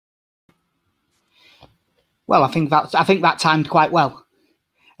Well, I think that timed quite well.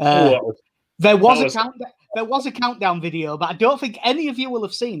 Well, there was a countdown video, but I don't think any of you will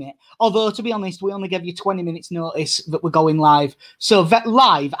have seen it. Although, to be honest, we only gave you 20 minutes notice that we're going live. So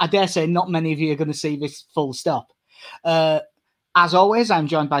live, I dare say, not many of you are going to see this full stop. As always, I'm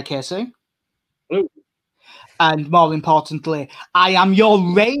joined by Casey. Hello. And more importantly, I am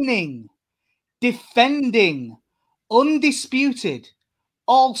your reigning, defending, undisputed,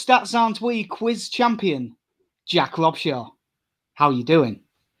 all stats aren't we quiz champion, Jack Robshaw. How are you doing?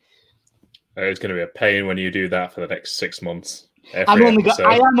 It's going to be a pain when you do that for the next 6 months. I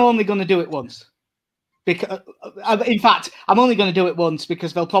am only going to do it once. Because, in fact, I'm only going to do it once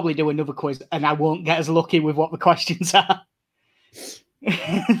because they'll probably do another quiz and I won't get as lucky with what the questions are.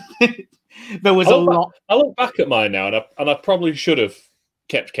 There was a lot. I look back at mine now and I probably should have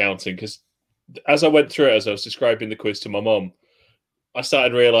kept counting because as I went through it, as I was describing the quiz to my mum, I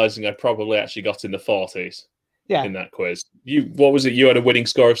started realising I probably actually got in the 40s in that quiz. What was it? You had a winning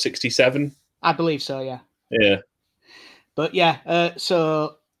score of 67? I believe so, yeah. Yeah. But yeah,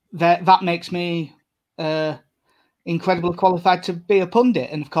 so that makes me incredibly qualified to be a pundit.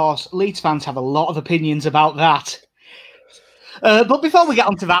 And of course, Leeds fans have a lot of opinions about that. But before we get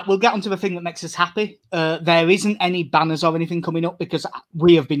onto that, we'll get onto the thing that makes us happy. There isn't any banners or anything coming up because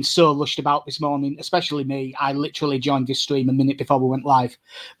we have been so lushed about this morning, especially me. I literally joined this stream a minute before we went live.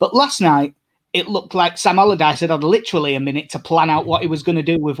 But last night, it looked like Sam Allardyce had literally a minute to plan out what he was going to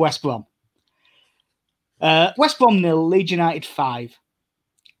do with West Brom. West Brom 0, Leeds United 5.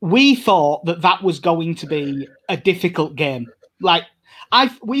 We thought that was going to be a difficult game.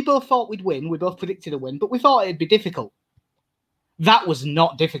 We both thought we'd win. We both predicted a win, but we thought it'd be difficult. That was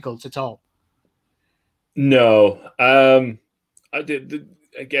not difficult at all. No. I did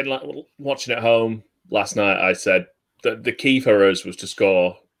again, like watching at home last night, I said that the key for us was to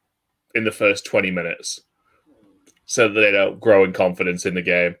score in the first 20 minutes so that they don't grow in confidence in the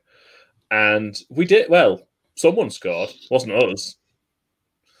game. And we did. Well, someone scored. It wasn't us.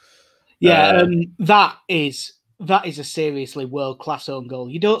 Yeah, that is a seriously world-class own goal.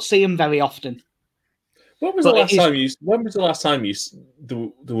 You don't see them very often. When was the last time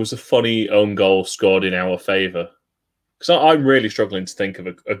there was a funny own goal scored in our favour? Because I'm really struggling to think of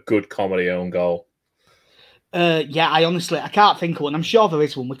a good comedy own goal. Yeah, I can't think of one. I'm sure there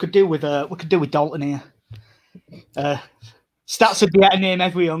is one. We could do with Dalton here. Stats would be able to name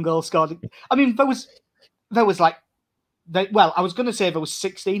every own goal scored. I mean, there was I was going to say there was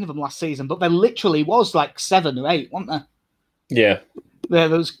 16 of them last season, but there literally was like 7 or 8, weren't there? Yeah. There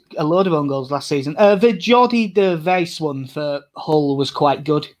was a load of own goals last season. The Jordi de Vries one for Hull was quite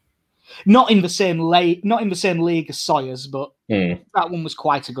good. Not in the same league as Sawyer's, but that one was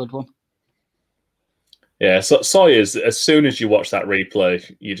quite a good one. Yeah, so Sawyer's, as soon as you watch that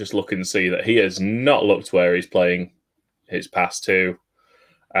replay, you just look and see that he has not looked where he's playing his past two.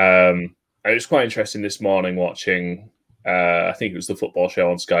 And it was quite interesting this morning watching, I think it was the football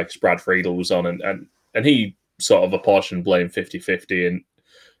show on Sky, because Brad Friedel was on, and he sort of apportioned blame 50-50 in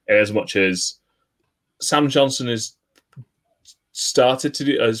as much as Sam Johnson has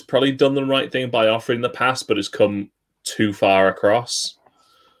probably done the right thing by offering the pass, but has come too far across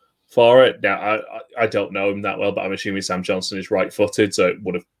for it. Now, I don't know him that well, but I'm assuming Sam Johnson is right-footed, so it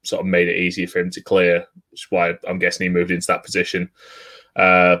would have sort of made it easier for him to clear, which is why I'm guessing he moved into that position.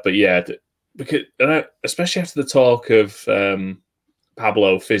 But yeah, because especially after the talk of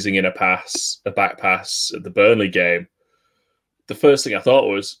Pablo fizzing in a back pass at the Burnley game, the first thing I thought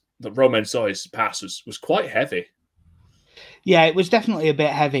was that Romain Sawyer's pass was quite heavy. Yeah, it was definitely a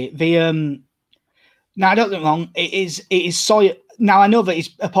bit heavy. Now, don't get me wrong, it is Sawyer. Now, I know that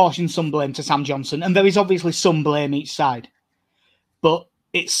he's apportioned some blame to Sam Johnson, and there is obviously some blame each side, but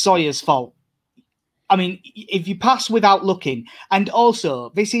it's Sawyer's fault. I mean, if you pass without looking, and also,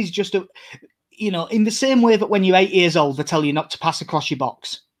 this is just in the same way that when you're 8 years old, they tell you not to pass across your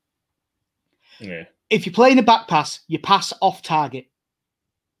box. Yeah. If you're playing a back pass, you pass off target.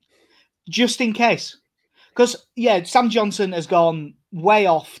 Just in case. Because, yeah, Sam Johnson has gone way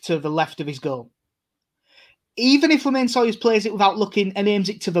off to the left of his goal. Even if Romain Sawyers plays it without looking and aims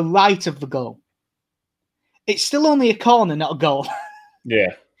it to the right of the goal, it's still only a corner, not a goal.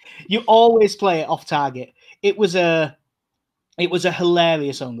 Yeah. You always play it off target. It was a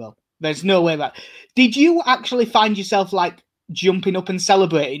hilarious own goal. There's no way that. Did you actually find yourself like jumping up and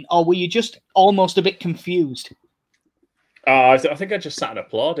celebrating, or were you just almost a bit confused? I think I just sat and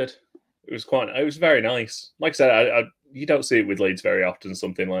applauded. It was very nice. Like I said, you don't see it with Leeds very often,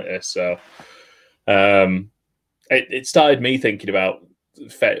 something like this. So, it started me thinking about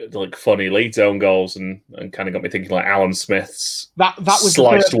like funny Leeds own goals, and kind of got me thinking like Alan Smith's that was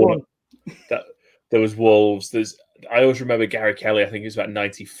sliced the first one. There was Wolves. I always remember Gary Kelly, I think he was about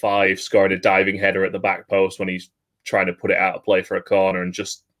 95, scoring a diving header at the back post when he's trying to put it out of play for a corner, and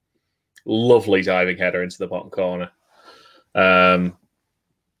just lovely diving header into the bottom corner.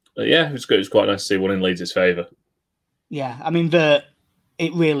 Yeah, it was good. It was quite nice to see one in Leeds' favour. Yeah, I mean,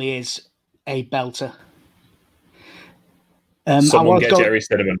 it really is a belter. Someone get Jerry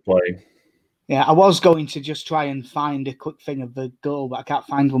Cinnamon playing. Yeah, I was going to just try and find a quick thing of the goal, but I can't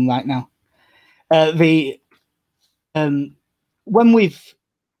find one right now. When we've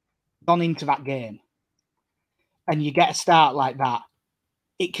gone into that game and you get a start like that,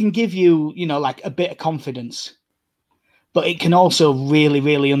 it can give you, like a bit of confidence, but it can also really,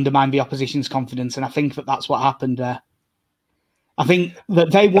 really undermine the opposition's confidence. And I think that's what happened there. I think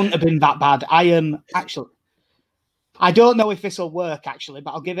that they wouldn't have been that bad. I don't know if this will work, actually,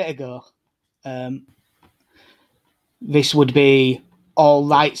 but I'll give it a go. This would be all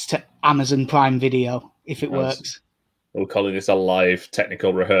rights to Amazon Prime Video if it works. We're calling this a live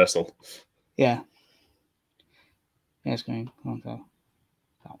technical rehearsal. Yeah. Yeah, it's going. Okay.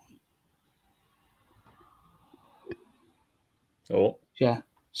 That one. Oh. Yeah.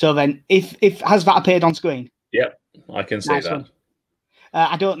 So then, if has that appeared on screen? Yep, I can see that.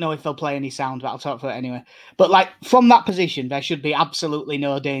 I don't know if they'll play any sound, but I'll talk for it anyway. But from that position, there should be absolutely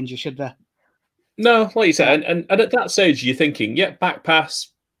no danger, should there? No, like you said, and at that stage, you're thinking, back pass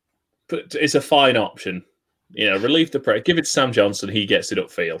is a fine option. Relieve the pressure. Give it to Sam Johnson. He gets it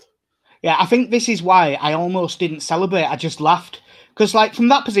upfield. Yeah, I think this is why I almost didn't celebrate. I just laughed. Because, from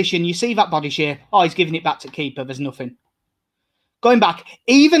that position, you see that body shape. Oh, he's giving it back to keeper. There's nothing. Going back,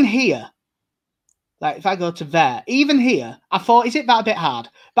 even here, if I go to there, even here, I thought, is it that a bit hard?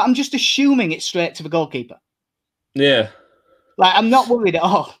 But I'm just assuming it's straight to the goalkeeper. Yeah. I'm not worried at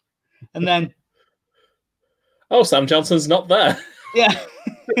all. And then... oh, Sam Johnson's not there. Yeah.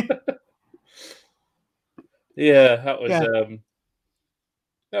 Yeah, that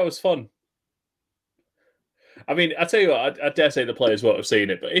was fun. I mean, I tell you what, I dare say the players won't have seen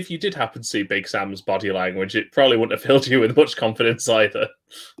it, but if you did happen to see Big Sam's body language, it probably wouldn't have filled you with much confidence either.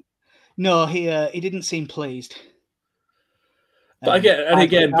 No, he didn't seem pleased. But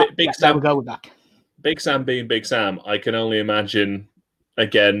again, Big Sam. We'll go back. Big Sam being Big Sam, I can only imagine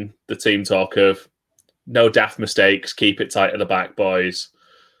again the team talk of no daft mistakes, keep it tight at the back, boys.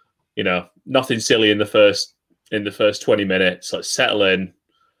 Nothing silly in the first 20 minutes. Let's settle in.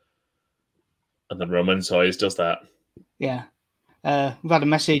 And then Romain Sawyers does that. Yeah. We've had a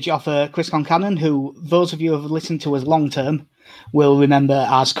message off Chris Concannon, who those of you who have listened to us long term will remember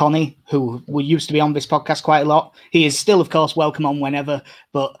as Connie, who used to be on this podcast quite a lot. He is still, of course, welcome on whenever,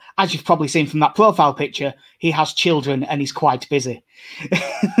 but as you've probably seen from that profile picture, he has children and he's quite busy.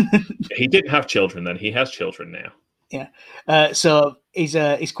 He didn't have children then. He has children now. Yeah. So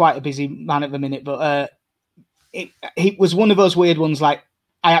he's quite a busy man at the minute, but he was one of those weird ones. I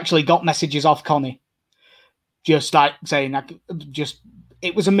actually got messages off Connie, just saying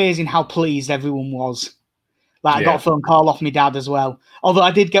it was amazing how pleased everyone was. I got a phone call off my dad as well. Although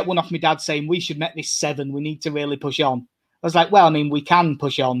I did get one off my dad saying we should make this 7. We need to really push on. I was like, well, I mean, we can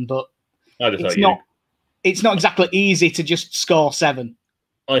push on, but it's not exactly easy to just score 7.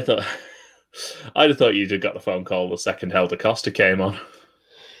 I'd have thought you'd have got the phone call the second Helder Costa came on.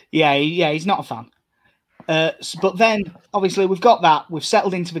 Yeah, he's not a fan. But then, obviously, we've got that. We've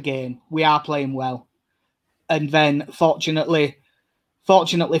settled into the game. We are playing well. And then, fortunately for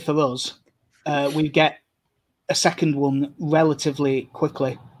us, we get a second one relatively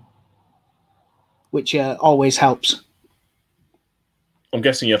quickly, which always helps. I'm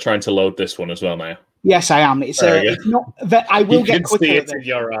guessing you're trying to load this one as well now. Yes, I am. It's not that I will get quicker. You can see it in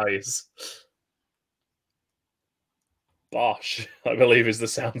your eyes. Bosh, I believe is the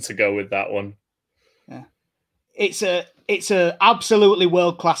sound to go with that one. Yeah, it's a absolutely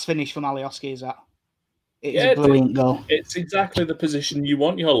world class finish from Alioski. Is that? It's a brilliant goal. It's exactly the position you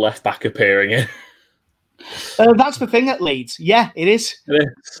want your left back appearing in. That's the thing at Leeds. Yeah, it is. It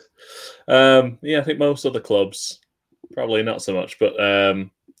is. I think most other clubs probably not so much, but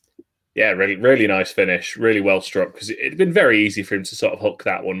really, really nice finish. Really well struck because it'd been very easy for him to sort of hook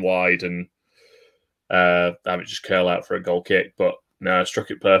that one wide and have it just curl out for a goal kick. But no,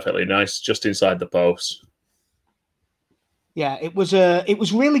 struck it perfectly. Nice, just inside the post. Yeah, it was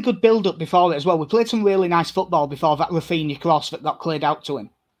really good build up before it as well. We played some really nice football before that Rafinha cross that got cleared out to him.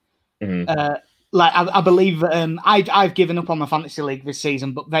 Mm-hmm. I believe I've given up on the fantasy league this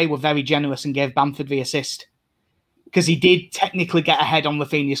season, but they were very generous and gave Bamford the assist because he did technically get ahead on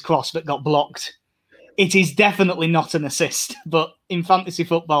Rafinha's cross but got blocked. It is definitely not an assist, but in fantasy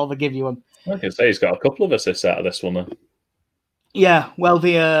football they give you them. I can say he's got a couple of assists out of this one, though. Yeah, well,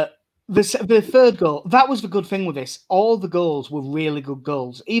 the the third goal, that was the good thing with this. All the goals were really good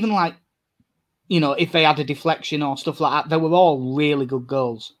goals. Even like, if they had a deflection or stuff like that, they were all really good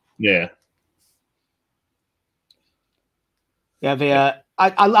goals. Yeah. Yeah,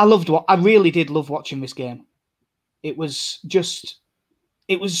 I really did love watching this game. It was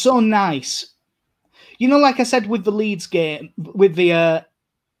so nice. Like I said with the Leeds game, I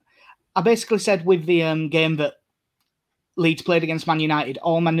basically said with the game that Leeds played against Man United,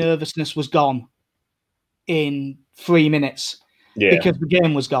 all my nervousness was gone in 3 minutes because the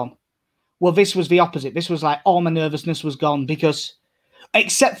game was gone. Well, this was the opposite. This was like all my nervousness was gone because,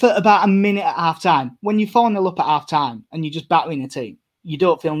 except for about a minute at half time, when you're 4-0 up at half time and you're just battering a team, you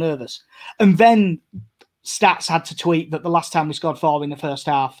don't feel nervous. And then Stats had to tweet that the last time we scored 4 in the first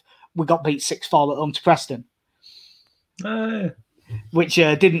half, we got beat 6-4 at home to Preston, which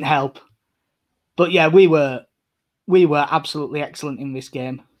didn't help. But yeah, we were absolutely excellent in this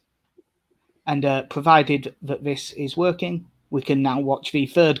game. And provided that this is working, we can now watch the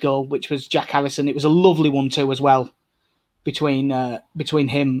third goal, which was Jack Harrison. It was a lovely one too, as well, between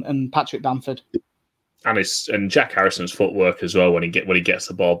him and Patrick Bamford. And Jack Harrison's footwork as well when he gets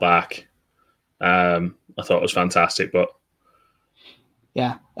the ball back. I thought it was fantastic, but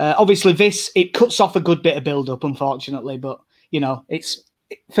yeah, obviously it cuts off a good bit of build-up, unfortunately. But it's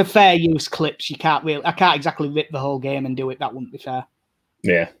for fair use clips. I can't exactly rip the whole game and do it. That wouldn't be fair.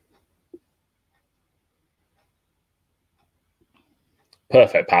 Yeah.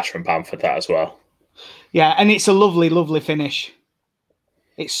 Perfect pass from Bamford, that as well. Yeah, and it's a lovely, lovely finish.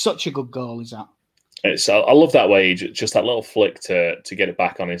 It's such a good goal, is that? I love that way, just that little flick to get it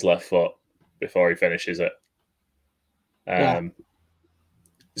back on his left foot before he finishes it.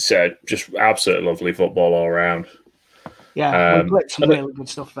 So just absolutely lovely football all around. Yeah, we played some really good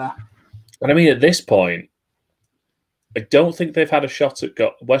stuff there. And I mean, at this point, I don't think they've had a shot at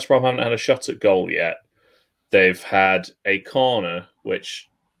goal. West Brom haven't had a shot at goal yet. They've had a corner, which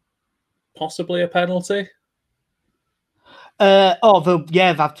possibly a penalty. I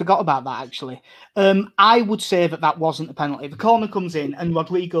forgot about that, actually. I would say that wasn't a penalty. The corner comes in and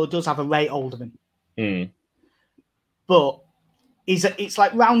Rodrigo does have a right hold of him. But it's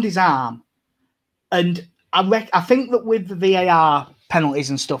like round his arm. And I think that with the VAR penalties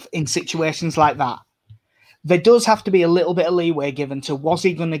and stuff in situations like that, there does have to be a little bit of leeway given to, was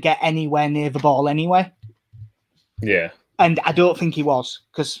he going to get anywhere near the ball anyway? Yeah. And I don't think he was,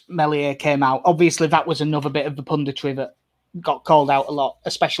 because Meslier came out. Obviously, that was another bit of the punditry that got called out a lot,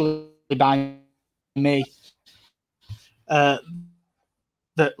 especially by me. That,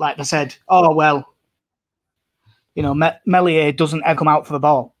 like I said, Meslier doesn't ever come out for the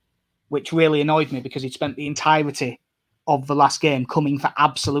ball, which really annoyed me because he'd spent the entirety of the last game coming for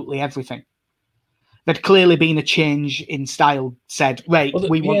absolutely everything. There'd clearly been a change in style, said, right,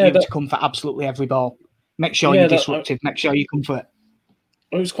 we want you to come for absolutely every ball. Make sure you're disruptive. Make sure you come for it.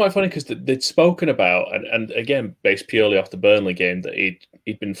 It was quite funny because they'd spoken about, and again, based purely off the Burnley game, that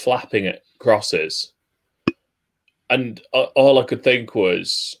he'd been flapping at crosses. And all I could think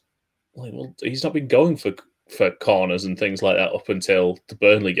was, well, he's not been going for corners and things like that up until the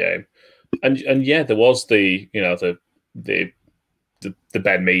Burnley game. And yeah, there was the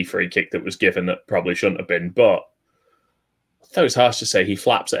Ben Mee free kick that was given that probably shouldn't have been, but I thought it was harsh to say he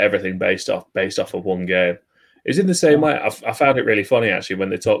flaps at everything based off of one game. It's in the same way. I found it really funny actually when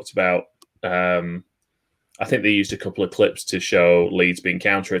they talked about. I think they used a couple of clips to show Leeds being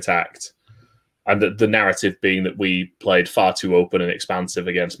counter-attacked, and the narrative being that we played far too open and expansive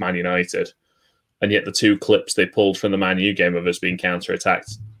against Man United, and yet the two clips they pulled from the Man U game of us being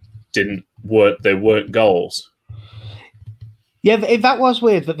counter-attacked weren't goals. Yeah, that was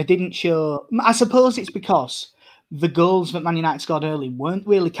weird that they didn't show. I suppose it's because the goals that Man United scored early weren't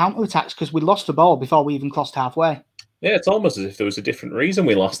really counter-attacks because we lost the ball before we even crossed halfway. Yeah, it's almost as if there was a different reason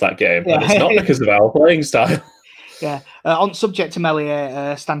we lost that game, and it's not because of our playing style. Yeah. On subject to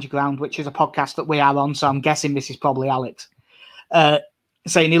Meslier, Stand Your Ground, which is a podcast that we are on, so I'm guessing this is probably Alex,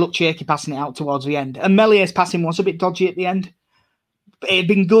 saying he looked shaky passing it out towards the end. And Mellier's passing was a bit dodgy at the end. It had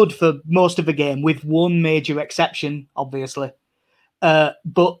been good for most of the game, with one major exception, obviously.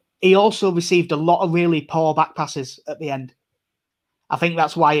 But he also received a lot of really poor back passes at the end. I think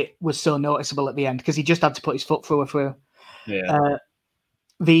that's why it was so noticeable at the end, because he just had to put his foot through. Yeah.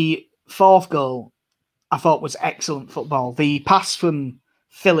 The fourth goal, I thought, was excellent football. The pass from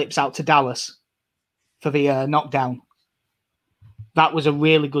Phillips out to Dallas for the knockdown. That was a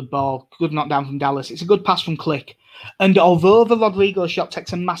really good ball. Good knockdown from Dallas. It's a good pass from Click. And although the Rodrigo shot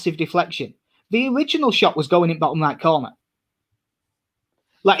takes a massive deflection, the original shot was going in bottom right corner.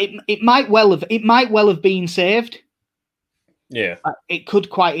 Like it might well have been saved, Yeah. It could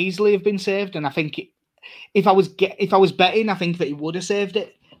quite easily have been saved, and I think if I was betting, I think that he would have saved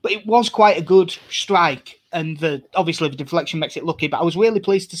it. But it was quite a good strike, and obviously the deflection makes it lucky. But I was really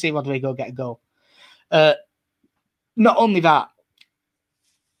pleased to see Rodrigo get a goal. Not only that,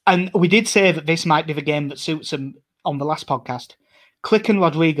 and we did say that this might be the game that suits him on the last podcast. Klich and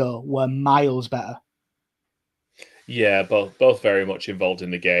Rodrigo were miles better. Yeah, both very much involved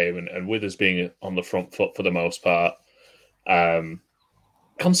in the game, and with us being on the front foot for the most part.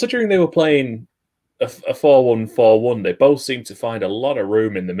 Considering they were playing a 4-1-4-1, they both seemed to find a lot of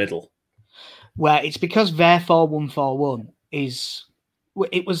room in the middle. Where it's because their 4-1-4-1 is,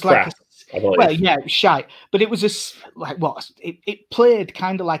 it was like Crap, well, yeah, it was shite, but it was it played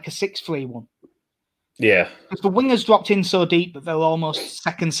kind of like a 6-3-1. Yeah, because the wingers dropped in so deep that they were almost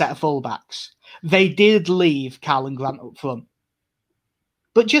second set of fullbacks. They did leave Karlan Grant up front,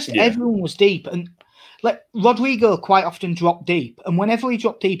 but just everyone was deep, and like Rodrigo quite often dropped deep, and whenever he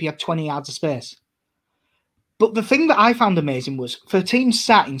dropped deep, he had 20 yards of space. But the thing that I found amazing was for a team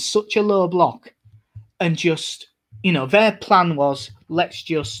sat in such a low block and just, their plan was, let's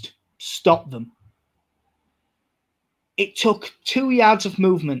just stop them. It took 2 yards of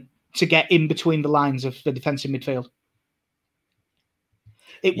movement to get in between the lines of the defensive midfield.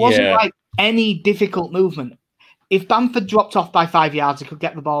 It wasn't like any difficult movement. If Bamford dropped off by 5 yards, he could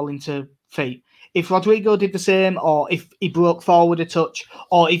get the ball into feet. If Rodrigo did the same, or if he broke forward a touch,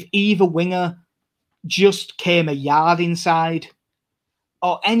 or if either winger just came a yard inside,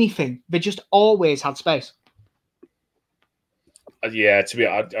 or anything, they just always had space. Yeah,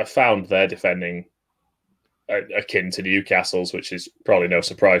 I found their defending akin to Newcastle's, which is probably no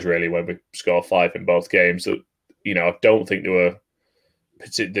surprise really when we score 5 in both games. So, I don't think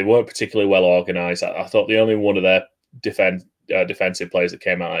they weren't particularly well organised. I thought the only one of their defensive players that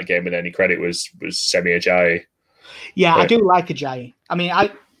came out of that game with any credit was Semi Ajayi. Yeah, I do like Ajayi. I mean,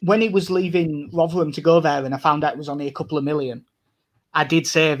 when he was leaving Rotherham to go there and I found out it was only a couple of million, I did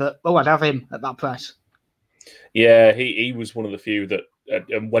say that, I'd have him at that price. Yeah, he was one of the few that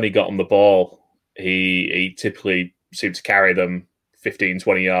when he got on the ball, he typically seemed to carry them 15,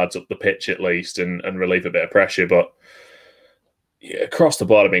 20 yards up the pitch at least and relieve a bit of pressure. But across the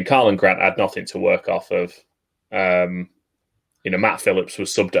board, I mean, Karlan Grant had nothing to work off of. Matt Phillips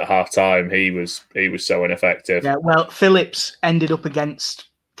was subbed at half time. He was so ineffective. Yeah, well, Phillips ended up against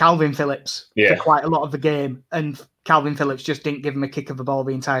Calvin Phillips for quite a lot of the game, and Calvin Phillips just didn't give him a kick of the ball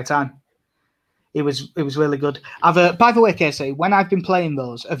the entire time. It was really good. By the way, Casey, when I've been playing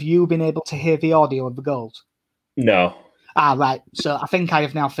those, have you been able to hear the audio of the goals? No. Right. So I think I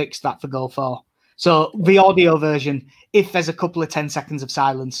have now fixed that for goal 4. So the audio version, if there's a couple of 10 seconds of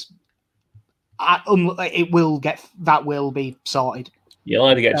silence, that will be sorted. You'll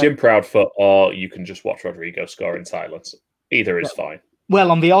either get Jim Proudfoot or you can just watch Rodrigo score in silence. Either is fine. Well,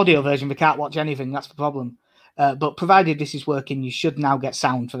 on the audio version, we can't watch anything. That's the problem. But provided this is working, you should now get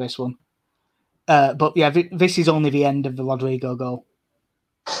sound for this one. But yeah, this is only the end of the Rodrigo goal.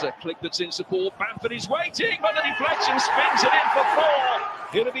 It's a Klich that's in support. Bamford is waiting, but the deflection spins it in for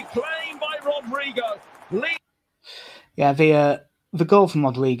 4. It'll be claimed by Rodrigo. Yeah, the goal from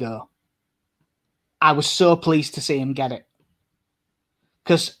Rodrigo, I was so pleased to see him get it.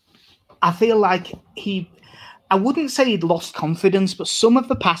 Because I feel like I wouldn't say he'd lost confidence, but some of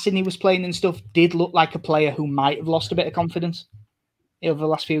the passing he was playing and stuff did look like a player who might have lost a bit of confidence over the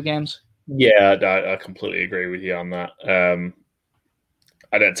last few games. Yeah, I completely agree with you on that.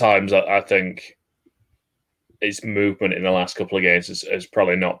 And at times, I think his movement in the last couple of games has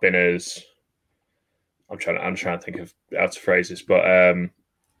probably not been as. I'm trying to think of how to phrase this, but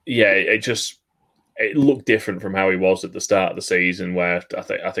it looked different from how he was at the start of the season, where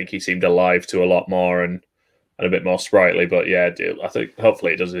I think he seemed alive to a lot more and a bit more sprightly. But yeah, I think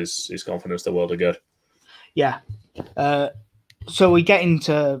hopefully it does his confidence the world of good. Yeah. So we get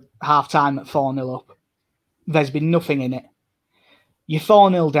into half-time at 4-0 up. There's been nothing in it. You're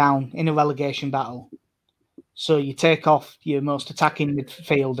 4-0 down in a relegation battle. So you take off your most attacking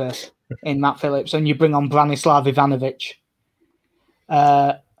midfielder in Matt Phillips and you bring on Branislav Ivanovic.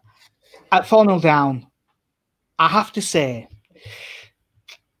 At 4-0 down, I have to say,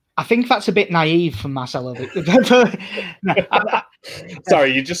 I think that's a bit naive from Marcelo.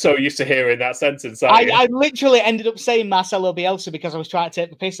 Sorry, you're just so used to hearing that sentence. I literally ended up saying Marcelo Bielsa because I was trying to take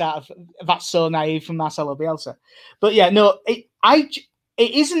the piss out of that's so naive from Marcelo Bielsa. But yeah, no, it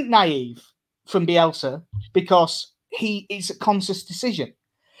isn't naive from Bielsa because it's a conscious decision.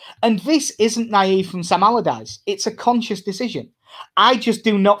 And this isn't naive from Sam Allardyce. It's a conscious decision. I just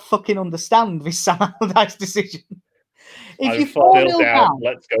do not fucking understand this Sam Allardyce decision. If you 4-0 down,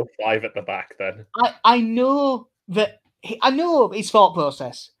 let's go 5 at the back then. I know that I know his thought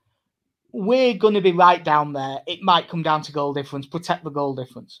process. We're going to be right down there. It might come down to goal difference, protect the goal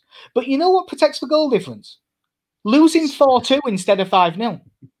difference. But you know what protects the goal difference? Losing 4-2 instead of 5-0.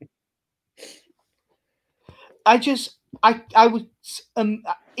 I was,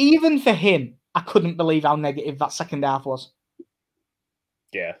 even for him, I couldn't believe how negative that second half was.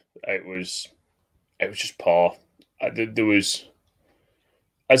 Yeah, it was just poor. There was,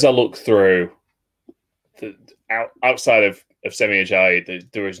 as I look through, outside of Semi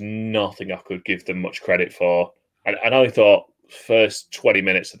Ajayi, there was nothing I could give them much credit for. And I thought first 20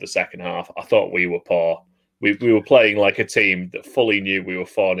 minutes of the second half, I thought we were poor. We were playing like a team that fully knew we were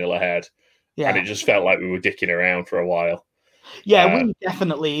 4-0 ahead. Yeah. And it just felt like we were dicking around for a while. Yeah, we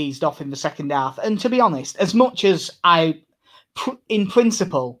definitely eased off in the second half. And to be honest, as much as in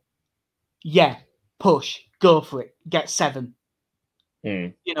principle, yeah, push, go for it, get 7.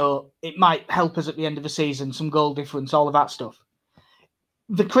 You know, it might help us at the end of the season, some goal difference, all of that stuff.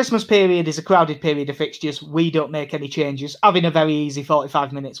 The Christmas period is a crowded period of fixtures. We don't make any changes. Having a very easy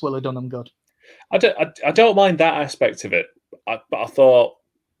 45 minutes will have done them good. I don't mind that aspect of it, but I thought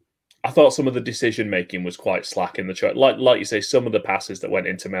some of the decision making was quite slack in the track. Like you say, some of the passes that went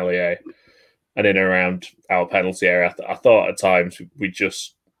into Meslier and in and around our penalty area, I thought at times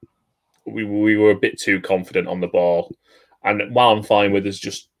we were a bit too confident on the ball. And while I'm fine with us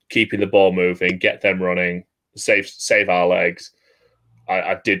just keeping the ball moving, get them running, save our legs,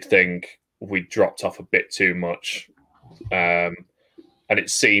 I did think we dropped off a bit too much, and it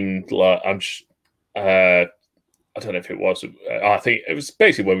seemed like I don't know if it was. I think it was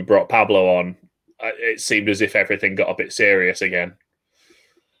basically when we brought Pablo on. It seemed as if everything got a bit serious again.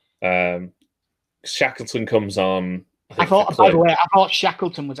 Shackleton comes on. By the way, I thought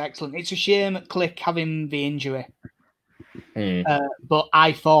Shackleton was excellent. It's a shame at Click having the injury. But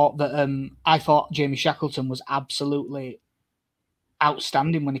I thought Jamie Shackleton was absolutely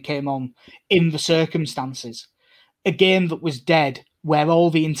outstanding when he came on in the circumstances. A game that was dead, where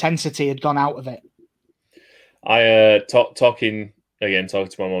all the intensity had gone out of it. I talking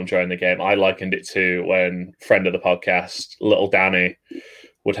to my mum during the game. I likened it to when friend of the podcast, Little Danny,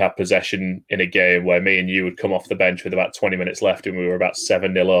 would have possession in a game where me and you would come off the bench with about 20 minutes left and we were about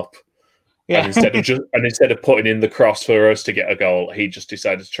 7-0 up. Yeah. And instead of putting in the cross for us to get a goal, he just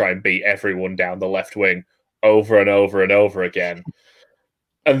decided to try and beat everyone down the left wing over and over and over again,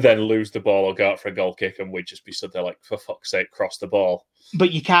 and then lose the ball or go out for a goal kick, and we'd just be stood there like, for fuck's sake, cross the ball.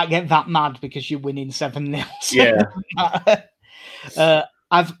 But you can't get that mad because you're winning 7-0. Yeah.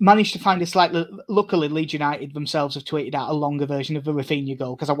 I've managed to find a slightly... Luckily, Leeds United themselves have tweeted out a longer version of the Rafinha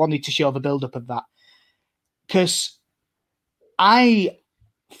goal because I wanted to show the build-up of that. Because I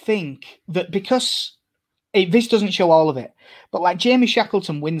think that this doesn't show all of it, but like Jamie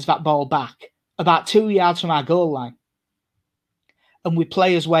Shackleton wins that ball back about 2 yards from our goal line. And we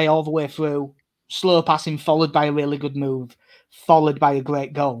play his way all the way through, slow passing, followed by a really good move, followed by a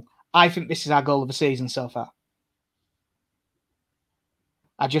great goal. I think this is our goal of the season so far.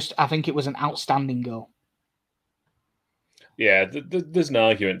 I think it was an outstanding goal. Yeah, there's an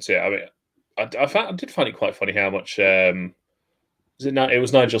argument to it. I mean, I did find it quite funny how much... it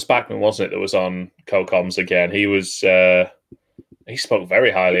was Nigel Spackman, wasn't it, that was on co-coms again. He spoke very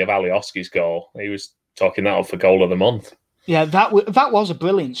highly of Alioski's goal. He was talking that up for goal of the month. Yeah, that was a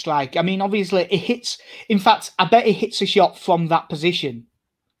brilliant strike. I mean, obviously, it hits... In fact, I bet he hits a shot from that position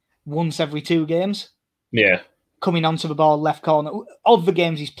once every 2 games. Yeah. Coming onto the ball, left corner, of the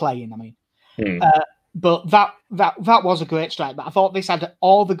games he's playing, I mean. But that was a great strike. But I thought this had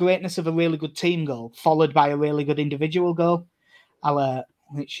all the greatness of a really good team goal, followed by a really good individual goal. I'll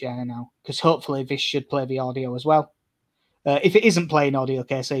share now, because hopefully this should play the audio as well. If it isn't playing audio,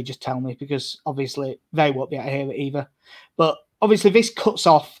 KC, just tell me, because obviously they won't be able to hear it either. But obviously this cuts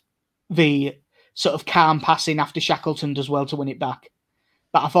off the sort of calm passing after Shackleton does well to win it back.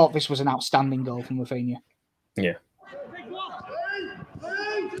 But I thought this was an outstanding goal from Rafinha. Yeah.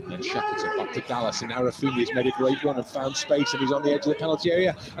 And Shackleton back to Dallas, and now Rafinha's made a great run and found space, and he's on the edge of the penalty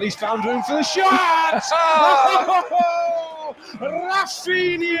area, and he's found room for the shot! Oh!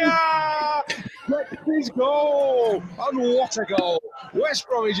 Rafinha gets his goal, and what a goal! West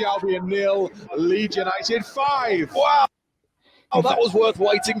Bromwich Albion 0, Leeds United 5. Wow! Oh, that was worth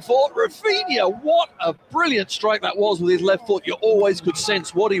waiting for. Rafinha, what a brilliant strike that was with his left foot. You always could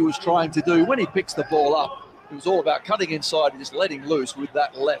sense what he was trying to do when he picks the ball up. It was all about cutting inside and just letting loose with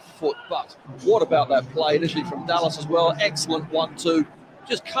that left foot. But what about that play initially from Dallas as well? Excellent 1-2.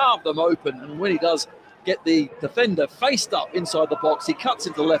 Just carved them open. And when he does get the defender faced up inside the box, he cuts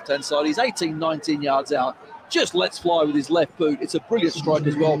into the left-hand side. He's 18, 19 yards out. just lets fly with his left boot. It's a brilliant strike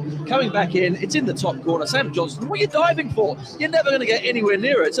as well. Coming back in, it's in the top corner. Sam Johnson, what are you diving for? You're never going to get anywhere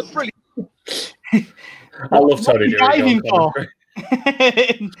near it. It's a brilliant. I love Tony diving for?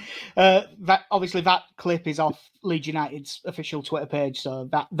 doing that clip is off Leeds United's official Twitter page, so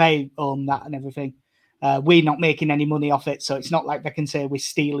that they own that and everything. We're not making any money off it, so it's not like they can say we're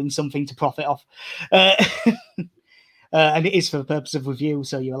stealing something to profit off. And it is for the purpose of review,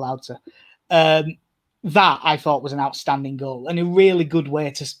 so you're allowed to. That I thought was an outstanding goal and a really good way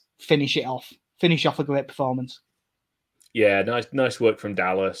to finish off a great performance. Yeah, nice work from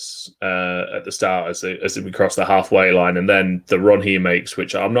Dallas at the start as we cross the halfway line, and then the run he makes,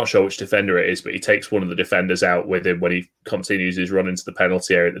 which I'm not sure which defender it is, but he takes one of the defenders out with him when he continues his run into the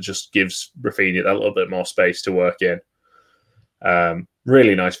penalty area. That just gives Rafinha that little bit more space to work in.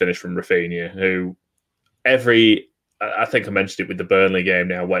 Really nice finish from Rafinha, who I think I mentioned it with the Burnley game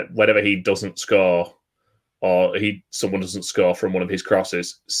now, whenever he doesn't score or someone doesn't score from one of his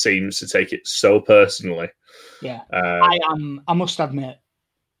crosses, seems to take it so personally. Yeah, I must admit,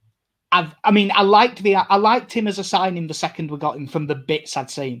 I liked him as a signing the second we got him from the bits I'd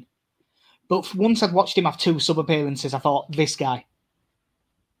seen, but once I'd watched him have 2 sub appearances, I thought this guy,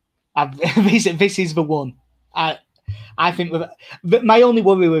 this is the one. I think my only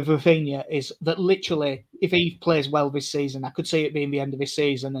worry with Rafinha is that literally, if he plays well this season, I could see it being the end of this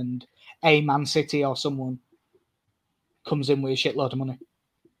season and a Man City or someone comes in with a shitload of money.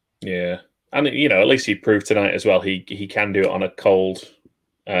 Yeah. And, at least he proved tonight as well. He can do it on a cold.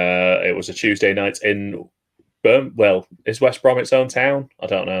 It was a Tuesday night in is West Brom its own town? I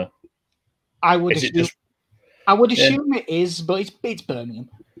don't know. I would assume it is, but it's Birmingham.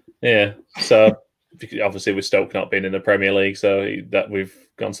 Yeah. So obviously with Stoke not being in the Premier League, so that we've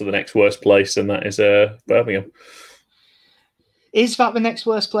gone to the next worst place, and that is Birmingham. Is that the next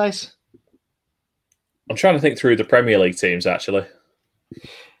worst place? I'm trying to think through the Premier League teams, actually.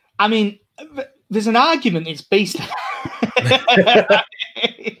 I mean, there's an argument it's based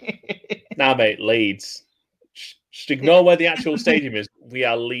Nah, mate, Leeds. Just ignore where the actual stadium is. We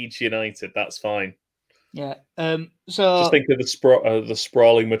are Leeds United. That's fine. Yeah. So just think of the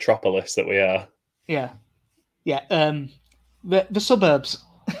sprawling metropolis that we are. Yeah. Yeah. The suburbs.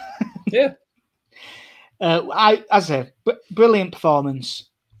 Yeah. I say brilliant performance,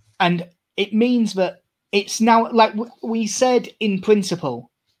 and it means that it's now, like we said in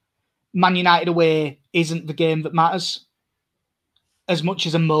principle, Man United away isn't the game that matters as much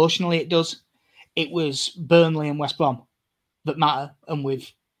as emotionally it does. It was Burnley and West Brom that matter, and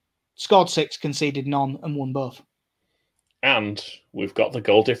we've scored 6, conceded none, and won both. And we've got the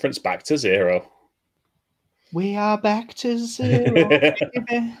goal difference back to 0. We are back to 0.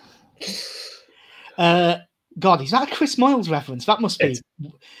 God, is that a Chris Moyles reference? That must be.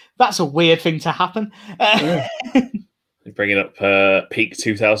 That's a weird thing to happen. You're bringing up peak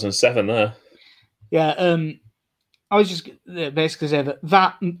 2007 there. Yeah, I was just basically saying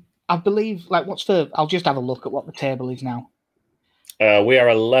that I believe, I'll just have a look at what the table is now. We are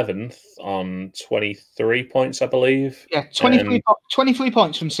 11th on 23 points, I believe. Yeah, 23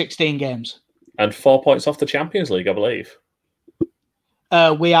 points from 16 games. And 4 points off the Champions League, I believe.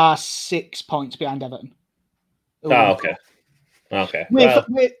 We are 6 points behind Everton. Oh, okay. Okay.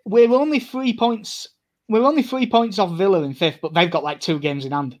 We're only 3 points. We're only 3 points off Villa in 5th, but they've got like 2 games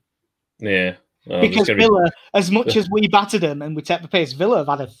in hand. Yeah. Because Villa, as much as we battered them and we take the pace, Villa have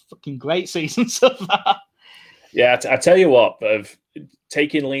had a fucking great season so far. Yeah, I tell you what, of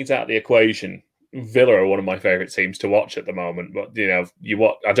taking Leeds out of the equation, Villa are one of my favourite teams to watch at the moment. But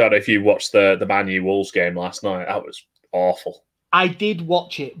I don't know if you watched the Man U Wolves game last night. That was awful. I did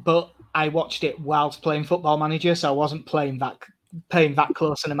watch it, but I watched it whilst playing Football Manager, so I wasn't paying that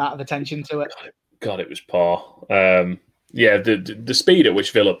close an amount of attention to it. God, it was poor. Yeah, the speed at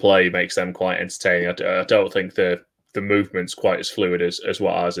which Villa play makes them quite entertaining. I don't think the movement's quite as fluid as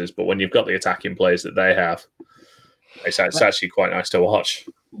what ours is, but when you've got the attacking players that they have, it's actually quite nice to watch.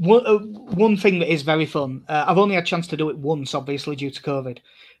 One thing that is very fun, I've only had a chance to do it once, obviously, due to COVID,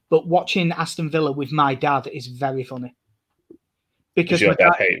 but watching Aston Villa with my dad is very funny. Because your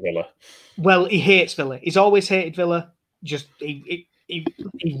dad hates Villa? Well, he hates Villa. He's always hated Villa. Just he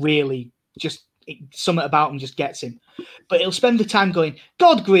really just something about him just gets him. But he'll spend the time going,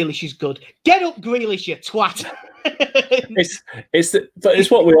 God, Grealish is good. Get up, Grealish, you twat.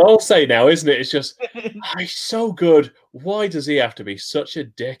 It's what we all say now, isn't it? It's just, he's so good. Why does he have to be such a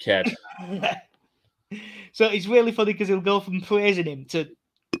dickhead? So it's really funny because he'll go from praising him to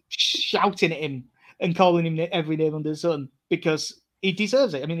shouting at him and calling him every name under the sun because he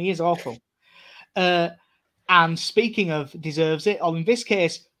deserves it. I mean, he is awful. And speaking of deserves it, or in this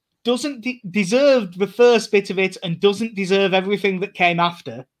case, doesn't deserve the first bit of it and doesn't deserve everything that came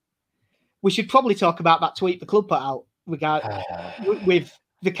after, we should probably talk about that tweet the club put out with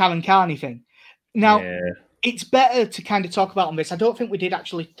the Karen Carney thing. Now, it's better to kind of talk about on this. I don't think we did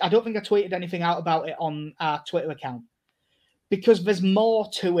actually. I don't think I tweeted anything out about it on our Twitter account because there's more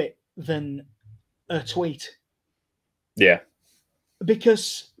to it than a tweet. Yeah.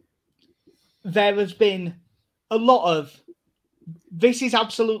 Because there has been a lot of this is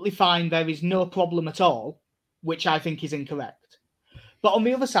absolutely fine, there is no problem at all, which I think is incorrect. But on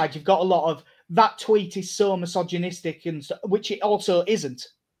the other side, you've got a lot of that tweet is so misogynistic, and which it also isn't.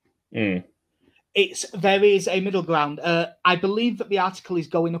 There is a middle ground. I believe that the article is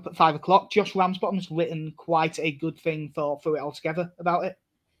going up at 5:00. Josh Ramsbottom's written quite a good thing through it altogether about it,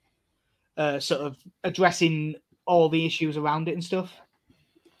 sort of addressing all the issues around it and stuff.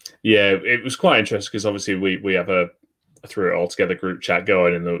 Yeah, it was quite interesting because obviously we have a Through It All Together group chat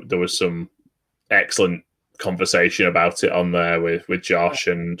going, and there was some excellent conversation about it on there with Josh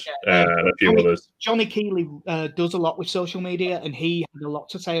and a few others. Johnny Keeley does a lot with social media, and he had a lot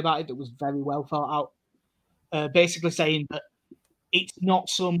to say about it that was very well thought out. Basically saying that it's not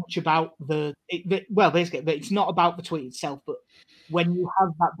so much about basically that it's not about the tweet itself, but when you have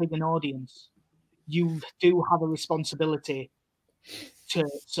that big an audience, you do have a responsibility to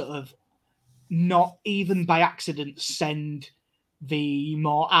sort of not even by accident send the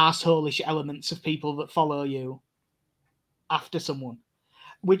more arseholish elements of people that follow you after someone,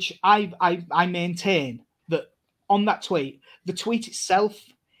 which I maintain that on that tweet, the tweet itself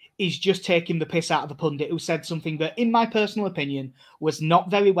is just taking the piss out of the pundit who said something that, in my personal opinion, was not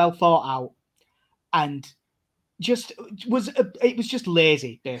very well thought out and it was just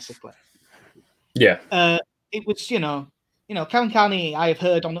lazy, basically. Yeah. It was, Karen Carney, I have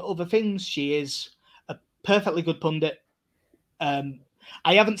heard on other things, she is a perfectly good pundit.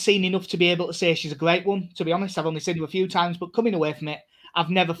 I haven't seen enough to be able to say she's a great one, to be honest. I've only seen her a few times, but coming away from it,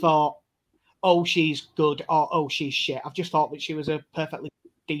 I've never thought, oh, she's good or oh, she's shit. I've just thought that she was a perfectly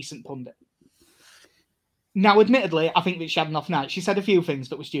decent pundit. Now, admittedly, I think that she had an off night. She said a few things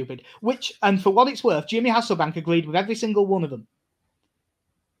that were stupid, and for what it's worth, Jimmy Hasselbank agreed with every single one of them.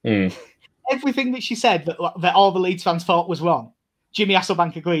 Everything that she said that all the Leeds fans thought was wrong, Jimmy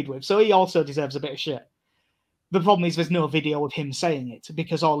Hasselbank agreed with. So he also deserves a bit of shit. The problem is there's no video of him saying it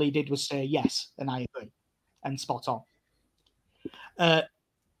because all he did was say yes, and I agree, and spot on.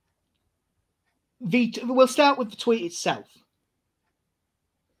 We'll start with the tweet itself.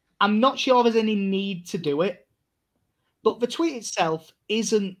 I'm not sure there's any need to do it, but the tweet itself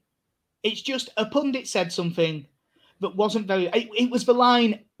isn't. It's just a pundit said something that wasn't very. It was the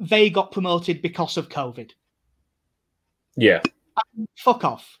line, they got promoted because of COVID. Yeah. Fuck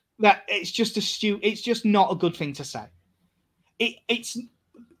off. That it's just it's just not a good thing to say. It's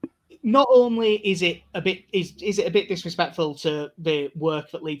not only is it a bit disrespectful to the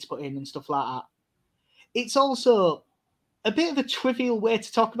work that Leeds put in and stuff like that. It's also a bit of a trivial way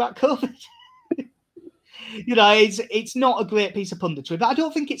to talk about COVID. It's not a great piece of punditry, but I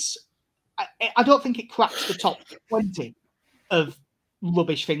don't think it cracks the top 20 of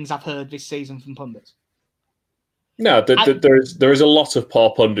rubbish things I've heard this season from pundits. No, there is a lot of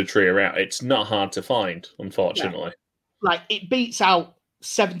poor punditry around. It's not hard to find, unfortunately. Yeah. Like, it beats out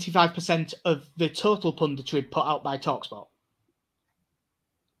 75% of the total punditry put out by TalkSport.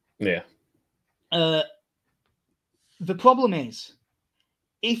 Yeah. The problem is,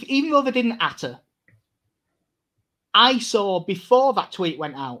 even though they didn't utter, I saw before that tweet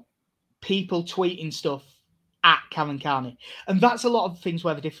went out, people tweeting stuff at Karen Carney. And that's a lot of things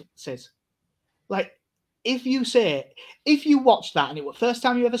where the difference is. Like, if you watched that and it was the first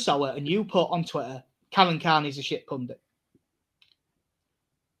time you ever saw it and you put on Twitter, Karen Carney's a shit pundit.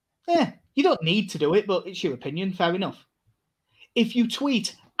 Yeah, you don't need to do it, but it's your opinion, fair enough. If you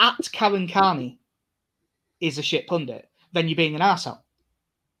tweet at Karen Carney is a shit pundit, then you're being an arsehole.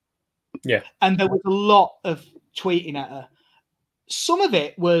 Yeah. And there was a lot of tweeting at her. Some of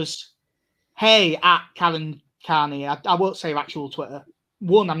it was, hey, at Karen Carney. I won't say her actual Twitter.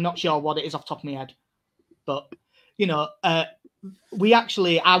 One, I'm not sure what it is off the top of my head. But, our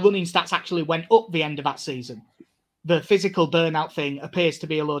running stats actually went up the end of that season. The physical burnout thing appears to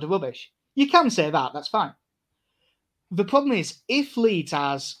be a load of rubbish. You can say that, that's fine. The problem is, if Leeds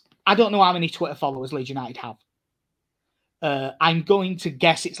has, I don't know how many Twitter followers Leeds United have. I'm going to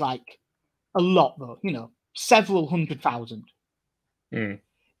guess it's like a lot, though, several 100,000.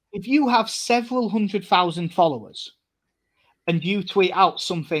 If you have several 100,000 followers and you tweet out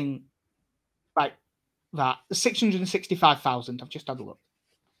something like that, 665,000, I've just had a look,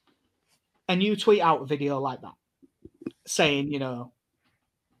 and you tweet out a video like that saying,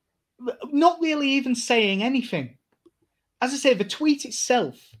 not really even saying anything. As I say, the tweet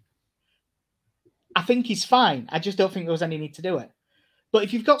itself, I think is fine. I just don't think there was any need to do it. But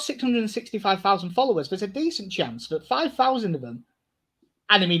if you've got 665,000 followers, there's a decent chance that 5,000 of them,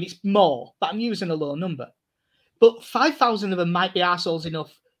 and I mean, it's more, but I'm using a low number, but 5,000 of them might be arseholes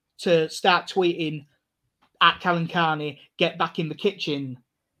enough to start tweeting at Karen Carney, get back in the kitchen,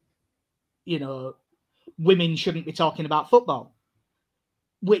 you know, women shouldn't be talking about football,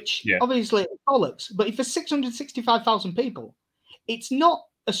 which obviously is bollocks. But if there's 665,000 people, it's not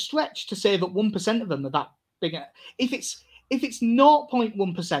a stretch to say that 1% of them are that big. If it's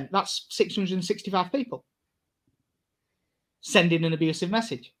 0.1%, that's 665 people sending an abusive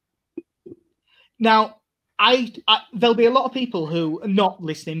message. Now, there'll be a lot of people who are not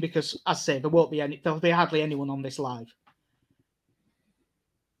listening because, as I say, there'll be hardly anyone on this live.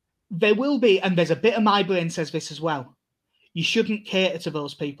 There will be, and there's a bit of my brain says this as well. You shouldn't cater to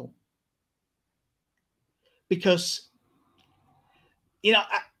those people because, you know,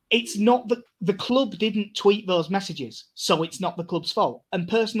 it's not the club didn't tweet those messages, so it's not the club's fault. And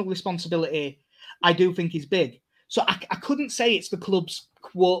personal responsibility, I do think, is big. So I couldn't say it's the club's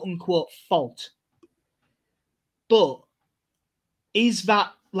quote unquote fault. But is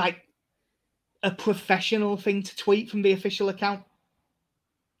that like a professional thing to tweet from the official account?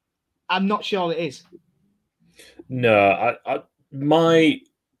 I'm not sure it is. No, my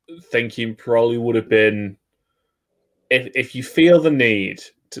thinking probably would have been if you feel the need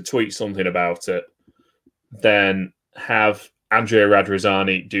to tweet something about it, then have Andrea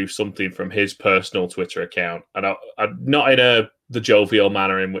Radrizzani do something from his personal Twitter account. And I'm not in the jovial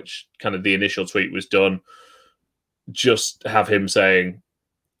manner in which kind of the initial tweet was done. Just have him saying,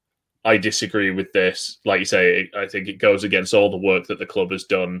 I disagree with this. Like you say, I think it goes against all the work that the club has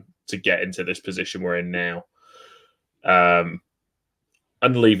done to get into this position we're in now. And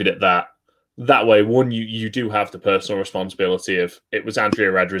leave it at that. That way, one, you do have the personal responsibility of it was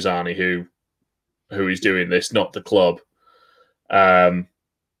Andrea Radrizzani who is doing this, not the club. Now,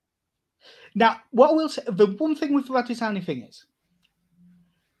 what I will say, the one thing with the Radrizzani thing is,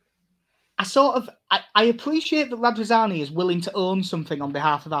 I appreciate that Radrizzani is willing to own something on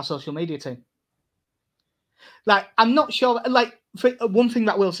behalf of our social media team. Like, I'm not sure, like, one thing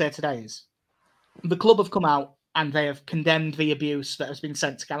that I will say today is the club have come out and they have condemned the abuse that has been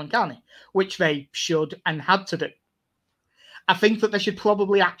sent to Karen Carney, which they should and had to do. I think that they should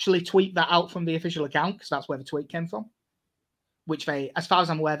probably actually tweet that out from the official account because that's where the tweet came from, which they, as far as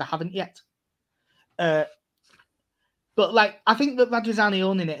I'm aware, they haven't yet. But like, I think that Radrizzani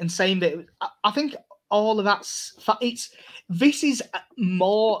owning it and saying that, I think all of this is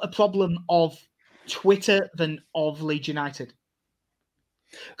more a problem of Twitter than of Leeds United.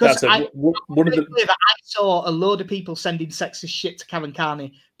 Because I saw a load of people sending sexist shit to Karen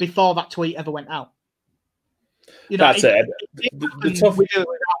Carney before that tweet ever went out. You know, that's it.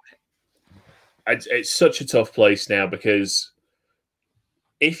 It's such a tough place now because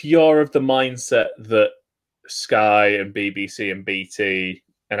if you're of the mindset that Sky and BBC and BT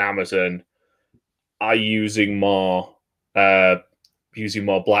and Amazon are using more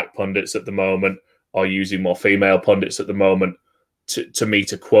black pundits at the moment, or using more female pundits at the moment to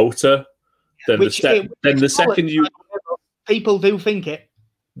meet a quota, then the second you people do think it.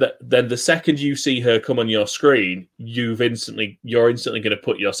 Then the second you see her come on your screen, you're instantly going to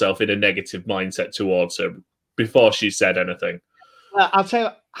put yourself in a negative mindset towards her before she said anything. I'll tell you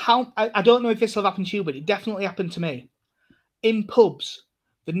how. I don't know if this will happen to you, but it definitely happened to me. In pubs,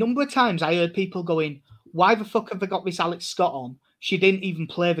 the number of times I heard people going, "Why the fuck have they got this Alex Scott on? She didn't even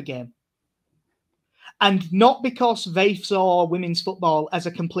play the game." And not because they saw women's football as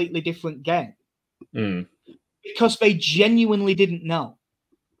a completely different game. Because they genuinely didn't know.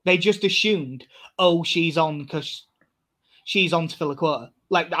 They just assumed, oh, she's on because she's on to fill a quota.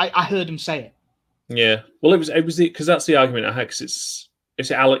 Like, I heard him say it. Yeah. Well, it was because that's the argument I had. Because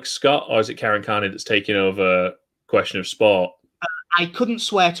is it Alex Scott or is it Karen Carney that's taking over Question of Sport? I couldn't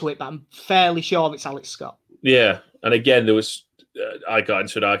swear to it, but I'm fairly sure it's Alex Scott. Yeah. And again, there was... I got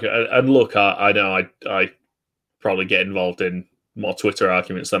into an argument, and look, I know I probably get involved in more Twitter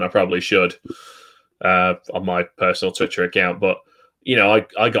arguments than I probably should on my personal Twitter account. But you know,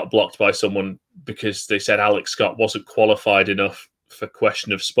 I got blocked by someone because they said Alex Scott wasn't qualified enough for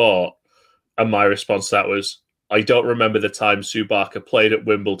Question of Sport, and my response to that was, I don't remember the time Sue Barker played at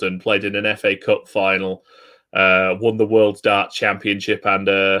Wimbledon, played in an FA Cup final, won the World Dart Championship, and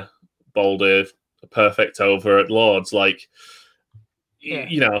bowled a perfect over at Lords, like. Yeah.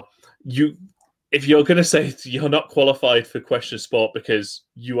 You know, if you're going to say you're not qualified for Question of Sport because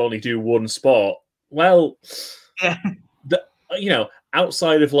you only do one sport, well, yeah. You know,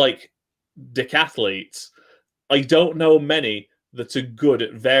 outside of like decathletes, I don't know many that are good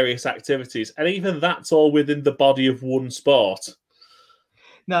at various activities, and even that's all within the body of one sport.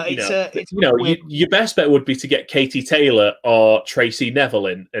 No, Your best bet would be to get Katie Taylor or Tracy Neville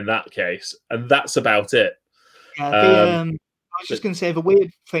in that case, and that's about it. I was just going to say, the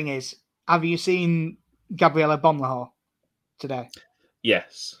weird thing is, have you seen Gabriella Bonlahor today?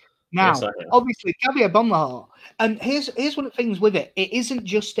 Yes. Now, yes, obviously, Gabriella Bonlahor, and here's one of the things with it. It isn't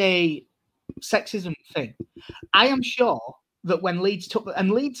just a sexism thing. I am sure that when Leeds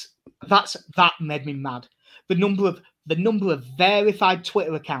that made me mad. The number of verified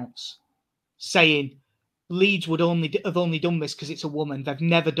Twitter accounts saying Leeds would have only done this because it's a woman. They've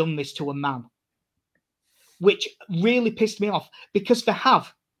never done this to a man, which really pissed me off because they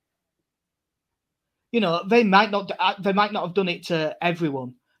have. They might not have done it to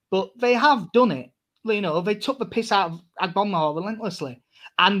everyone, but they have done it. They took the piss out of Agbonlahor relentlessly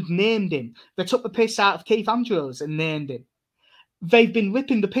and named him. They took the piss out of Keith Andrews and named him. They've been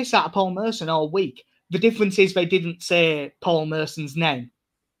ripping the piss out of Paul Merson all week. The difference is they didn't say Paul Merson's name.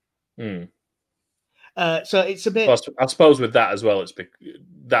 So it's a bit. I suppose with that as well,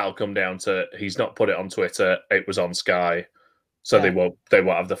 that'll come down to he's not put it on Twitter. It was on Sky, so they won't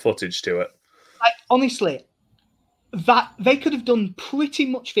have the footage to it. Honestly, that they could have done pretty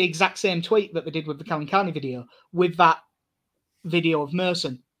much the exact same tweet that they did with the Callum Carney video with that video of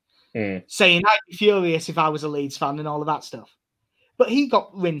Merson saying I'd be furious if I was a Leeds fan and all of that stuff. But he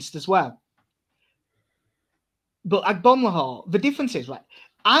got rinsed as well. But Agbonlahor, the difference is, right,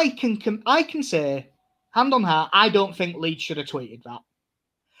 I can say, hand on heart, I don't think Leeds should have tweeted that.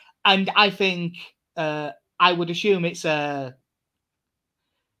 And I think I would assume it's Mr.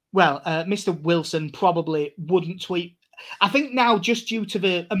 Wilson probably wouldn't tweet. I think now, just due to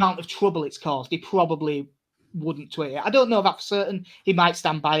the amount of trouble it's caused, he probably wouldn't tweet it. I don't know that for certain. He might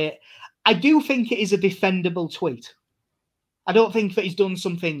stand by it. I do think it is a defendable tweet. I don't think that he's done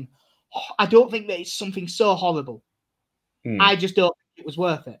something. I don't think that it's something so horrible. I just don't think it was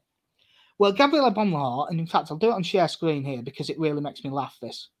worth it. Well, Gabriella Bonlahor, and in fact, I'll do it on share screen here because it really makes me laugh,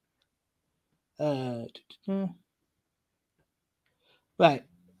 this. Right.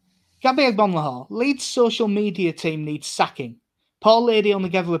 Gabriella Bonlahor, Leeds social media team needs sacking. Poor lady only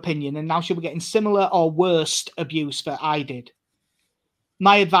gave her opinion, and now she'll be getting similar or worse abuse that I did.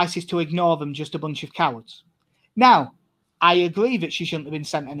 My advice is to ignore them, just a bunch of cowards. Now, I agree that she shouldn't have been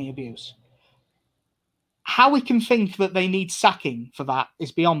sent any abuse. How we can think that they need sacking for that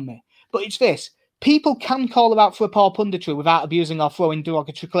is beyond me. But it's this. People can call her out for a poor punditry without abusing or throwing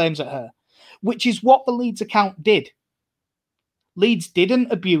derogatory claims at her, which is what the Leeds account did. Leeds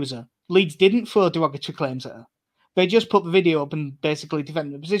didn't abuse her. Leeds didn't throw derogatory claims at her. They just put the video up and basically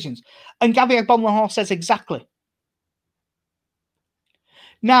defended the positions. And Gabby Agbonlahor says exactly.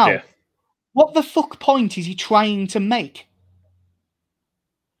 Now, what the fuck point is he trying to make?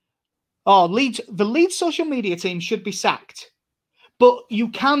 Oh, the Leeds social media team should be sacked. But you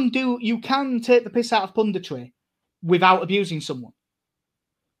can take the piss out of punditry without abusing someone.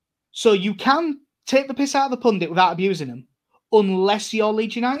 So you can take the piss out of the pundit without abusing them, unless you're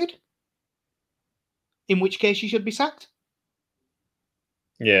Leeds United. In which case you should be sacked.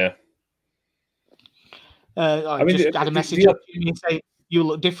 Yeah. I just had a message up to me saying, you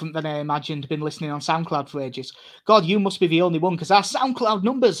look different than I imagined, been listening on SoundCloud for ages. God, you must be the only one because our SoundCloud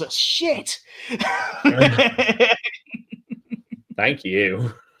numbers are shit. Thank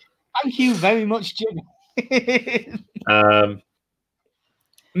you. Thank you very much, Jim.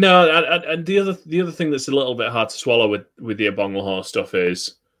 No, and the other thing that's a little bit hard to swallow with the Agbonlahor stuff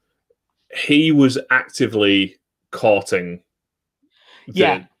is he was actively courting.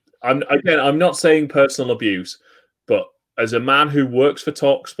 I'm not saying personal abuse, but as a man who works for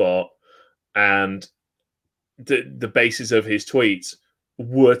TalkSport and the basis of his tweets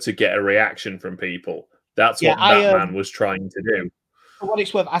were to get a reaction from people, that's what that man was trying to do. For what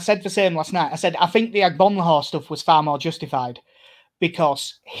it's worth, I said the same last night. I said, I think the Agbonlahor stuff was far more justified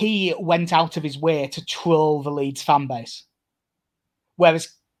because he went out of his way to troll the Leeds fan base.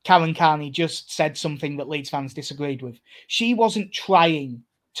 Whereas Karen Carney just said something that Leeds fans disagreed with. She wasn't trying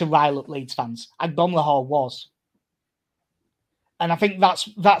to rile up Leeds fans. Agbonlahor was. And I think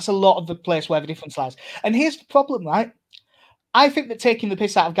that's a lot of the place where the difference lies. And here's the problem, right? I think that taking the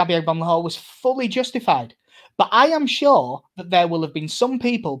piss out of Gabby Agbonlahor was fully justified. But I am sure that there will have been some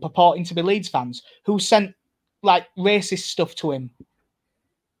people purporting to be Leeds fans who sent like racist stuff to him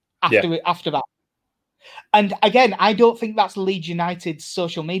after that. And again, I don't think that's Leeds United's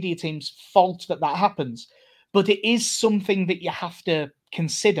social media team's fault that happens. But it is something that you have to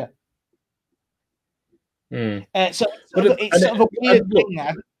consider. So it's sort of a weird thing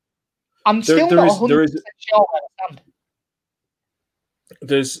there. I'm still not 100% sure where I stand.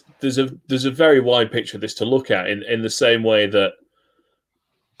 There's a very wide picture of this to look at in the same way that,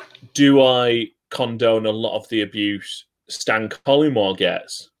 do I condone a lot of the abuse Stan Collymore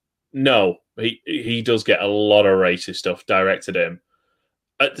gets? No, he does get a lot of racist stuff directed at him.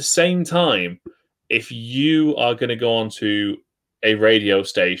 At the same time, if you are going to go onto a radio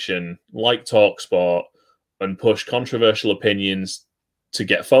station like TalkSport and push controversial opinions to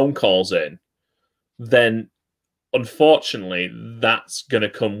get phone calls in, then unfortunately that's going to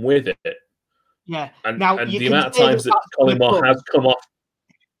come with it. Yeah. And and the amount of times that Collymore has come off,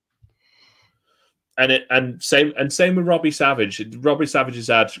 and same with Robbie Savage. Robbie Savage has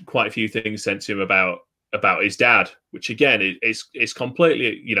had quite a few things sent to him about his dad, which again is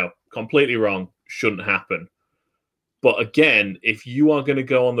completely wrong. Shouldn't happen. But again, if you are going to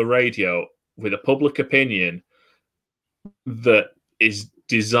go on the radio with a public opinion that is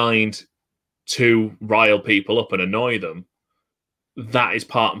designed to rile people up and annoy them, that is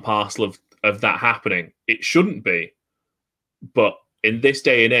part and parcel of that happening. It shouldn't be. But in this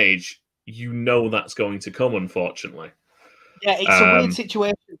day and age, that's going to come, unfortunately. Yeah, it's a weird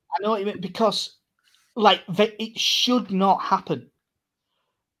situation. I know what you mean, because it should not happen.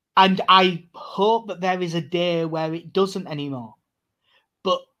 And I hope that there is a day where it doesn't anymore.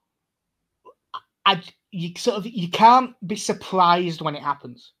 But you can't be surprised when it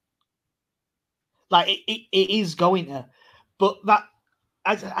happens. It is going to. But that,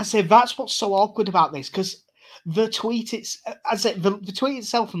 I say, that's what's so awkward about this, because the tweet the tweet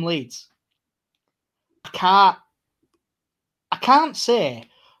itself from Leeds, I can't say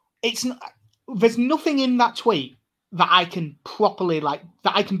it's not. There's nothing in that tweet that I can properly that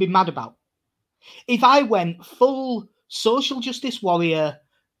I can be mad about. If I went full social justice warrior,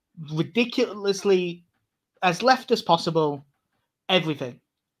 ridiculously as left as possible, everything,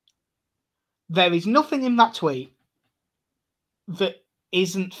 there is nothing in that tweet that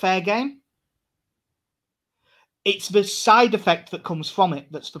isn't fair game. It's the side effect that comes from it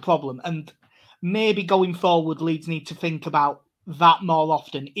that's the problem. And maybe going forward, Leeds need to think about that more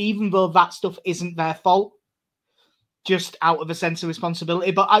often, even though that stuff isn't their fault, just out of a sense of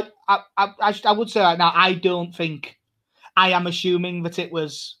responsibility. But I would say right now, I don't think, I am assuming that it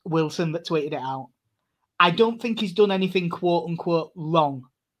was Wilson that tweeted it out. I don't think he's done anything quote unquote wrong.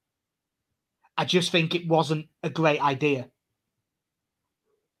 I just think it wasn't a great idea.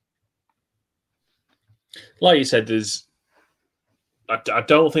 Like you said, I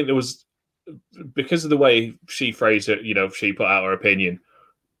don't think there was, because of the way she phrased it, she put out her opinion,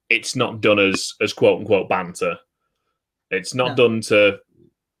 it's not done as quote unquote banter. It's not done to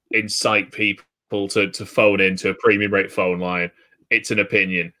incite people to phone into a premium rate phone line. It's an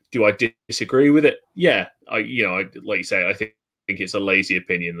opinion. Do I disagree with it? Yeah. Like you say, I think it's a lazy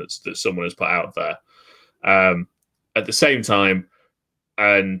opinion that someone has put out there. At the same time,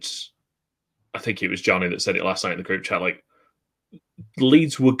 and I think it was Johnny that said it last night in the group chat,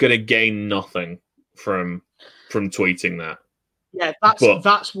 Leeds were going to gain nothing from tweeting that. Yeah,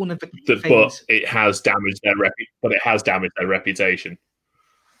 that's one of the things. But it has damaged their reputation.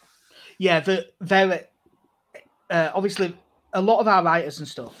 Yeah, they're obviously a lot of our writers and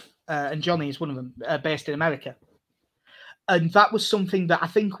stuff, and Johnny is one of them, based in America. And that was something that I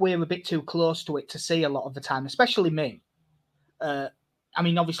think we're a bit too close to it to see a lot of the time, especially me.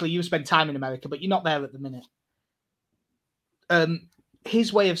 Obviously you spend time in America, but you're not there at the minute.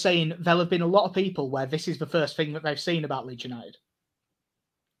 His way of saying there'll have been a lot of people where this is the first thing that they've seen about Leeds United.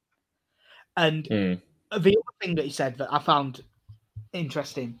 And the other thing that he said that I found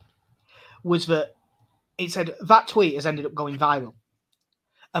interesting was that he said that tweet has ended up going viral.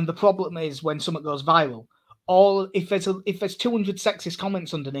 And the problem is when something goes viral, if there's 200 sexist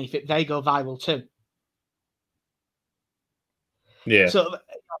comments underneath it, they go viral too. Yeah. So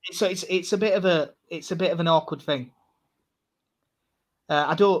it's a bit of an awkward thing.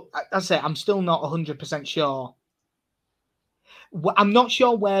 I'm still not 100% sure. I'm not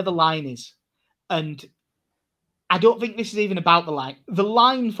sure where the line is. And I don't think this is even about the line. The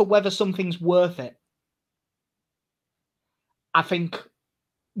line for whether something's worth it, I think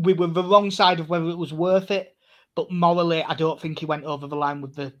we were the wrong side of whether it was worth it, but morally, I don't think he went over the line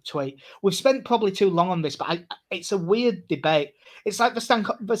with the tweet. We've spent probably too long on this, but it's a weird debate. It's like the Stan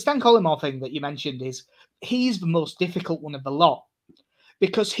Collymore thing that you mentioned he's the most difficult one of the lot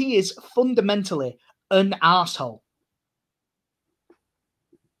because he is fundamentally an arsehole.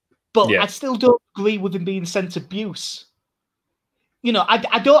 But I still don't agree with him being sent abuse.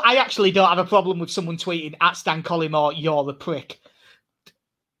 I actually don't have a problem with someone tweeting at Stan Collymore, "You're a prick."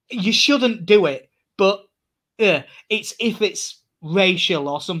 You shouldn't do it, but it's if it's racial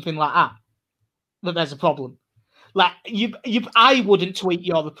or something like that there's a problem. Like I wouldn't tweet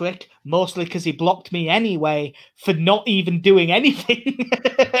 "you're the prick," mostly because he blocked me anyway for not even doing anything.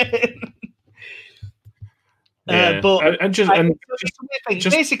 Basically,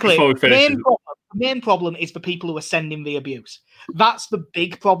 the main problem is the people who are sending the abuse. That's the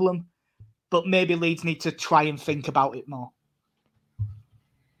big problem. But maybe Leeds need to try and think about it more.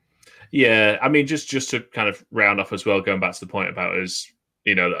 Yeah, I mean, just to kind of round off as well, going back to the point about us,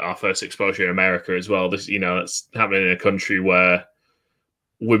 our first exposure in America as well. This, it's happening in a country where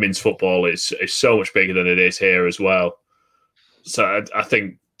women's football is so much bigger than it is here as well. So I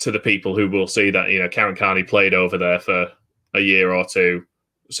think to the people who will see that, Karen Carney played over there for a year or two,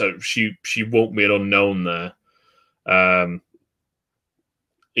 so she won't be an unknown there.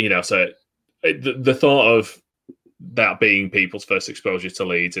 So the thought of that being people's first exposure to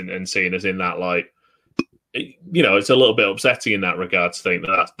Leeds and seeing us in that light, it's a little bit upsetting in that regard to think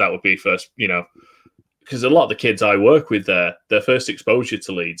that would be first, because a lot of the kids I work with there, their first exposure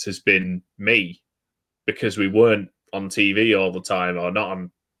to Leeds has been me, because we weren't on TV all the time, or not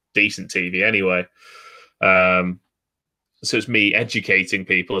on decent TV anyway. So it's me educating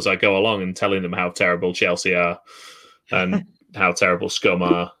people as I go along and telling them how terrible Chelsea are and how terrible Scum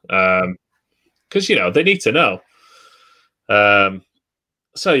are. Because, they need to know.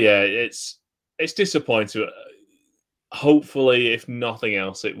 So, yeah, it's disappointing. Hopefully, if nothing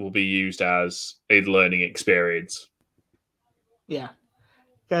else, it will be used as a learning experience. Yeah.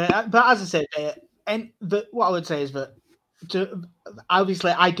 But as I said, what I would say is that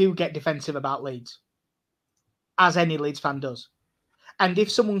obviously I do get defensive about Leeds, as any Leeds fan does. And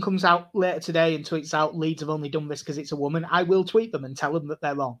if someone comes out later today and tweets out Leeds have only done this because it's a woman, I will tweet them and tell them that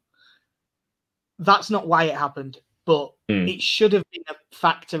they're wrong. That's not why it happened, but it should have been a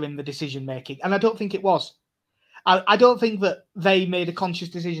factor in the decision making. And I don't think it was. I don't think that they made a conscious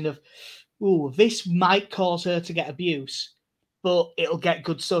decision of, this might cause her to get abuse, but it'll get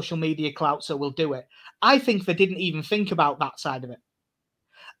good social media clout, so we'll do it. I think they didn't even think about that side of it.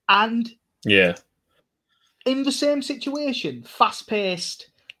 And yeah, in the same situation,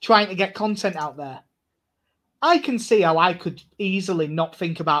 fast-paced, trying to get content out there, I can see how I could easily not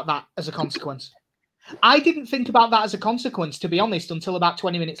think about that as a consequence. I didn't think about that as a consequence, to be honest, until about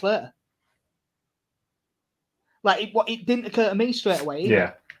 20 minutes later. Like, it didn't occur to me straight away either.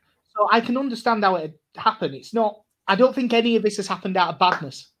 Yeah. So I can understand how it happened. It's not... I don't think any of this has happened out of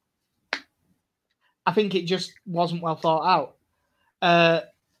badness. I think it just wasn't well thought out. I'm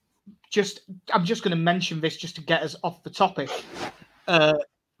just going to mention this just to get us off the topic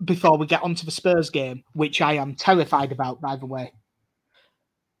before we get onto the Spurs game, which I am terrified about, by the way.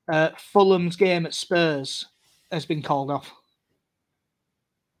 Fulham's game at Spurs has been called off,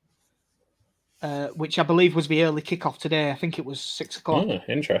 which I believe was the early kickoff today. I think it was 6 o'clock. Oh,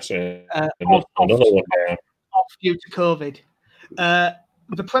 interesting. Another one now. Off due to COVID.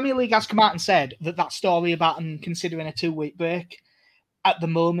 The Premier League has come out and said that story about them considering a 2-week break at the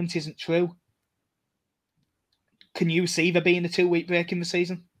moment isn't true. Can you see there being a 2-week break in the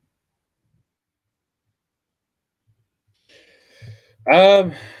season?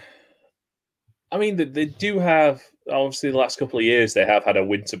 I mean, they do have, obviously, the last couple of years, they have had a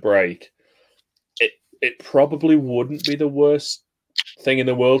winter break. It probably wouldn't be the worst thing in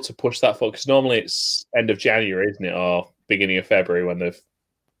the world to push that forward, because normally it's end of January, isn't it, or beginning of February when they've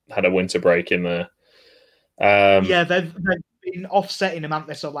had a winter break in there. Yeah, they've been offsetting them, haven't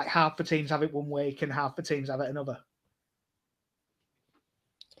they? So like half the teams have it one week and half the teams have it another.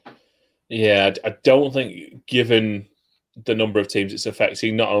 Yeah, I don't think, given the number of teams it's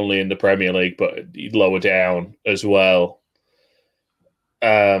affecting, not only in the Premier League but lower down as well,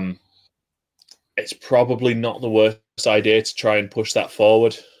 it's probably not the worst idea to try and push that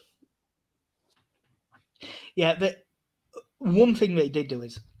forward. Yeah, the one thing that he did do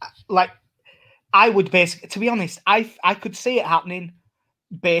is, like, I would basically, to be honest, I could see it happening.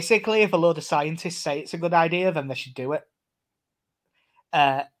 Basically, if a load of scientists say it's a good idea, then they should do it.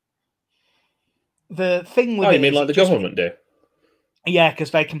 The thing with you mean like the government do? Yeah, because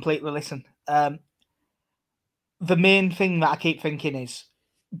they completely listen. The main thing that I keep thinking is,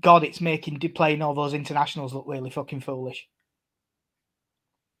 God, it's making playing all those internationals look really fucking foolish.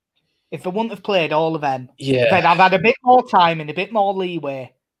 If they wouldn't have played all of them, they'd have had a bit more time and a bit more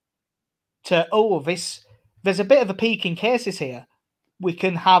leeway to, there's a bit of a peak in cases here. We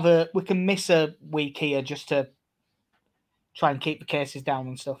can miss a week here just to try and keep the cases down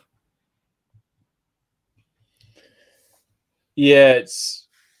and stuff. Yeah, it's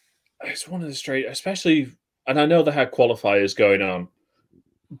one of the straight, especially, and I know they had qualifiers going on,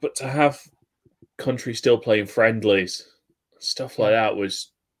 but to have countries still playing friendlies stuff like that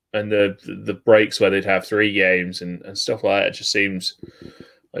was, and the breaks where they'd have 3 games and stuff like that. It just seems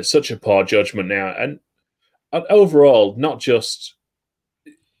like such a poor judgment now. And overall, not just,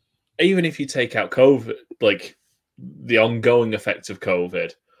 even if you take out COVID, like the ongoing effects of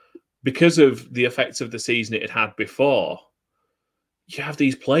COVID, because of the effects of the season it had before, you have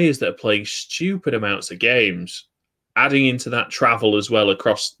these players that are playing stupid amounts of games, adding into that travel as well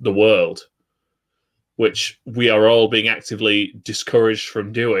across the world, which we are all being actively discouraged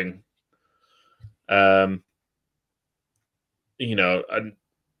from doing. And like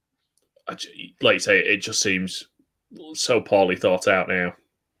you say, it just seems so poorly thought out now.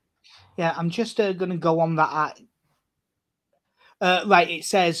 Yeah, I'm just going to go on that. Right, it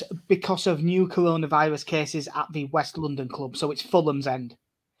says because of new coronavirus cases at the West London club, so it's Fulham's End.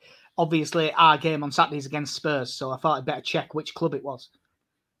 Obviously, our game on Saturday is against Spurs, so I thought I'd better check which club it was.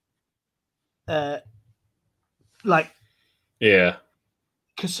 Yeah,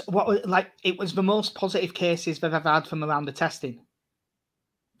 because it was the most positive cases they've ever had from around the testing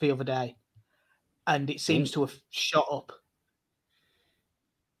the other day, and it seems to have shot up.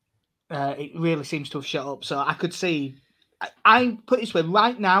 It really seems to have shot up. So I could see. I put it this way: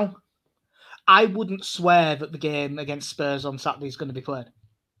 right now, I wouldn't swear that the game against Spurs on Saturday is going to be played.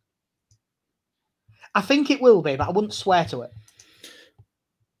 I think it will be, but I wouldn't swear to it.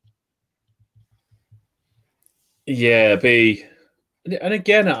 Yeah, and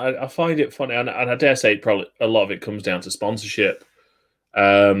again, I find it funny, and I dare say probably a lot of it comes down to sponsorship.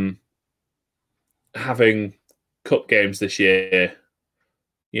 Having cup games this year,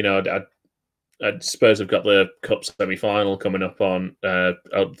 Spurs have got the cup semi-final coming up on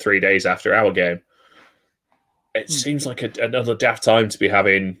 3 days after our game. It seems like another daft time to be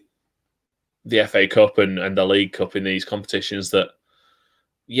having the FA Cup and the League Cup in these competitions that,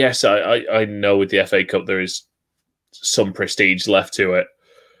 yes, I know with the FA Cup there is some prestige left to it.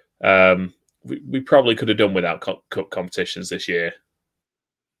 We probably could have done without cup competitions this year.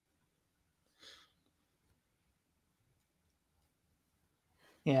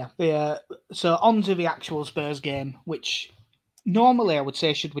 Yeah. So on to the actual Spurs game, which normally I would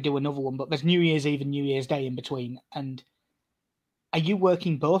say should we do another one, but there's New Year's Eve and New Year's Day in between. And are you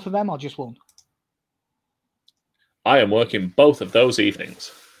working both of them or just one? I am working both of those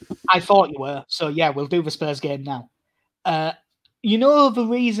evenings. I thought you were. So yeah, we'll do the Spurs game now. You know the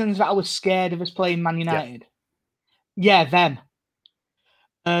reasons that I was scared of us playing Man United? Yeah, them.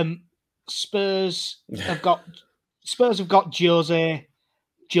 Spurs have got Jose.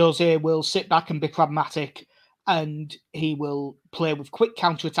 Jose will sit back and be pragmatic, and he will play with quick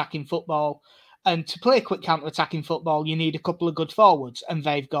counter-attacking football. And to play quick counter-attacking football, you need a couple of good forwards, and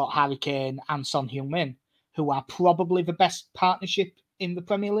they've got Harry Kane and Son Heung-min, who are probably the best partnership in the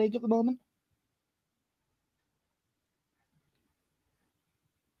Premier League at the moment.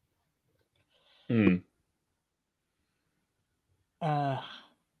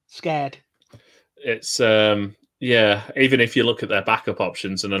 Scared. It's even if you look at their backup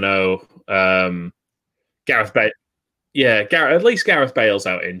options, and I know Gareth Bale, at least Gareth Bale's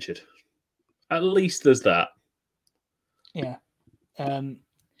out injured. At least there's that. Yeah.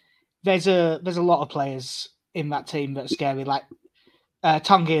 There's a lot of players in that team that are scary. Like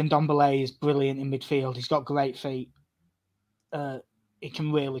Tanguy and Ndombele is brilliant in midfield. He's got great feet. He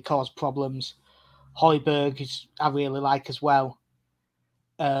can really cause problems. Højbjerg I really like as well.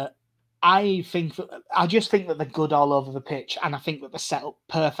 I just think that they're good all over the pitch, and I think that they're set up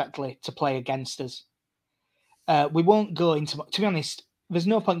perfectly to play against us. We won't go into, to be honest, there's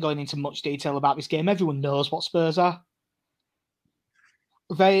no point going into much detail about this game. Everyone knows what Spurs are.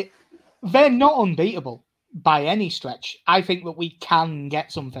 They're not unbeatable by any stretch. I think that we can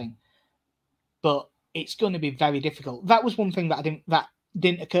get something, but it's going to be very difficult. That was one thing that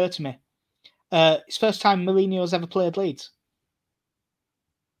didn't occur to me. It's the first time Mourinho's ever played Leeds.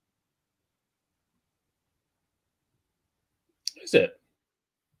 Is it?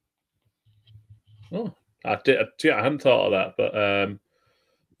 Oh, I hadn't thought of that, but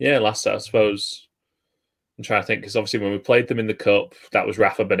last I suppose I'm trying to think, because obviously when we played them in the cup, that was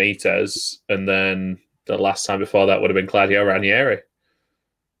Rafa Benitez, and then the last time before that would have been Claudio Ranieri.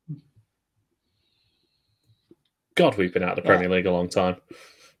 God, we've been out of the Premier League a long time.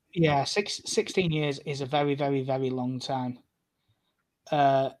 Yeah, 16 years is a very, very, very long time.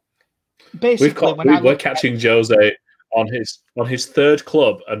 Basically, we're catching Jose on his third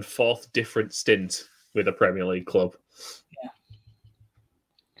club and fourth different stint with a Premier League club.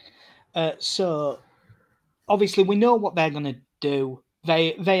 Yeah. So obviously we know what they're going to do.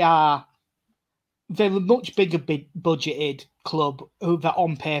 They're a much bigger budgeted club that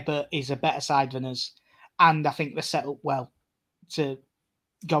on paper is a better side than us, and I think they're set up well. to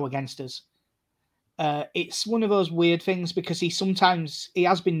go against us. It's one of those weird things because he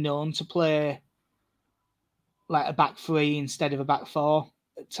has been known to play like a back three instead of a back four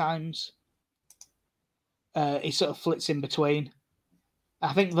at times. He sort of flits in between.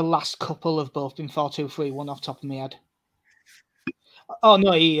 I think the last couple have both been 4-2-3-1 off the top of my head. Oh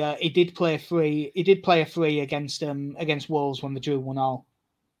no, he did play three. He did play a three against Wolves when they drew 1-1.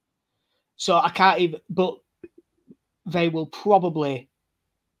 So I can't even. But they will probably.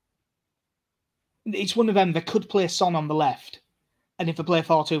 It's one of them. They could play Son on the left, and if they play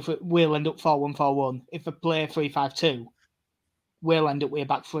 4-2, we'll end up 4-1-4-1. If they play 3-5-2, we'll end up with a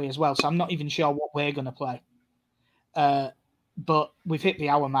back three as well. So I'm not even sure what we're going to play. But we've hit the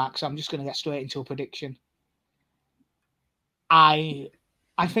hour mark, so I'm just going to get straight into a prediction. I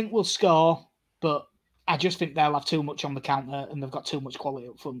think we'll score, but I just think they'll have too much on the counter and they've got too much quality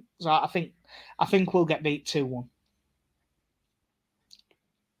up front. So I think we'll get beat 2-1.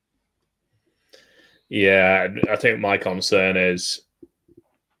 Yeah, I think my concern is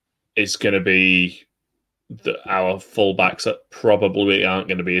it's going to be that our fullbacks that probably aren't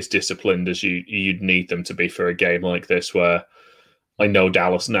going to be as disciplined as you'd need them to be for a game like this, where I know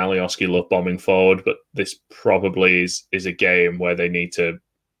Dallas and Alioski love bombing forward, but this probably is a game where they need to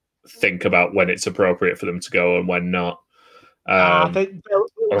think about when it's appropriate for them to go and when not. I think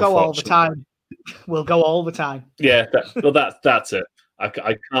we'll go all the time. We'll go all the time. Yeah, that's it. I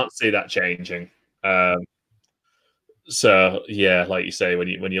can't see that changing. So yeah, like you say, when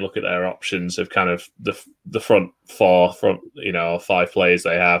you look at their options of kind of the front five players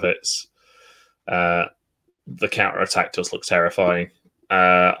they have, it's the counter attack does look terrifying.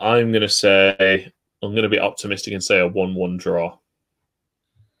 I'm going to be optimistic and say a 1-1 draw.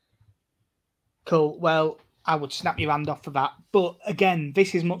 Cool. Well, I would snap your hand off for that. But again,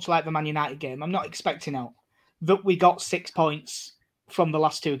 this is much like the Man United game. I'm not expecting out. That we got 6 points from the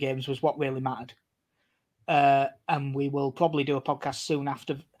last two games was what really mattered. And we will probably do a podcast soon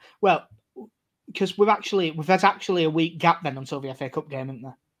after. Well, because there's actually a week gap then until the FA Cup game, isn't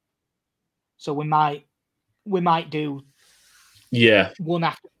there? So we might do one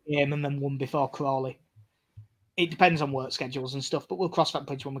after the game and then one before Crawley. It depends on work schedules and stuff, but we'll cross that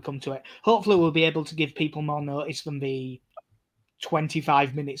bridge when we come to it. Hopefully we'll be able to give people more notice than the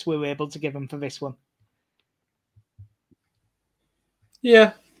 25 minutes we were able to give them for this one.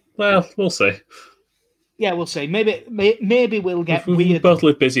 Yeah, well, we'll see. Yeah, we'll see. Maybe we'll get weird. We both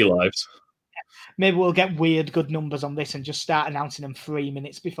live busy lives. Maybe we'll get weird good numbers on this and just start announcing them 3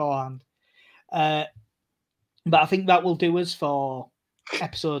 minutes beforehand. But I think that will do us for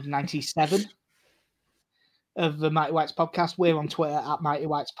episode 97 of the Mighty Whites podcast. We're on Twitter at Mighty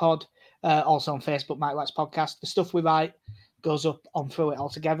Whites Pod, also on Facebook, Mighty Whites Podcast. The stuff we write goes up on Through It All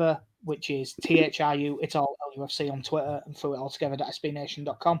Together, which is THRU, it's all LUFC on Twitter, and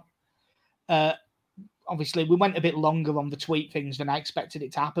throughitaltogether.sbnation.com. Obviously, we went a bit longer on the tweet things than I expected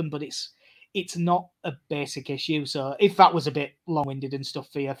it to happen, but it's not a basic issue. So if that was a bit long-winded and stuff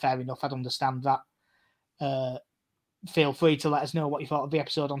for you, fair enough. I'd understand that. Feel free to let us know what you thought of the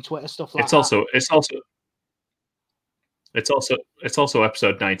episode on Twitter, stuff like that. It's also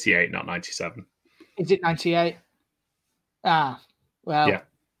episode 98, not 97. Is it 98? Well. Yeah.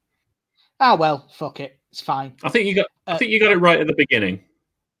 Well, fuck it. It's fine. I think you got it right at the beginning.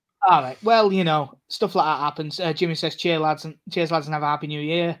 All right. Well, stuff like that happens. Jimmy says, cheers, lads, and have a happy new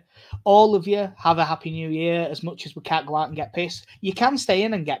year. All of you have a happy new year. As much as we can't go out and get pissed, you can stay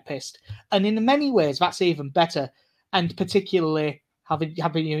in and get pissed. And in many ways, that's even better. And particularly,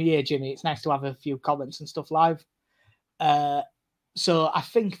 happy new year, Jimmy. It's nice to have a few comments and stuff live. So I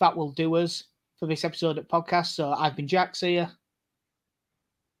think that will do us for this episode of podcast. So I've been Jack. See ya.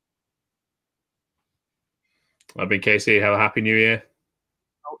 I've been Casey. Have a happy new year.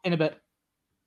 In a bit.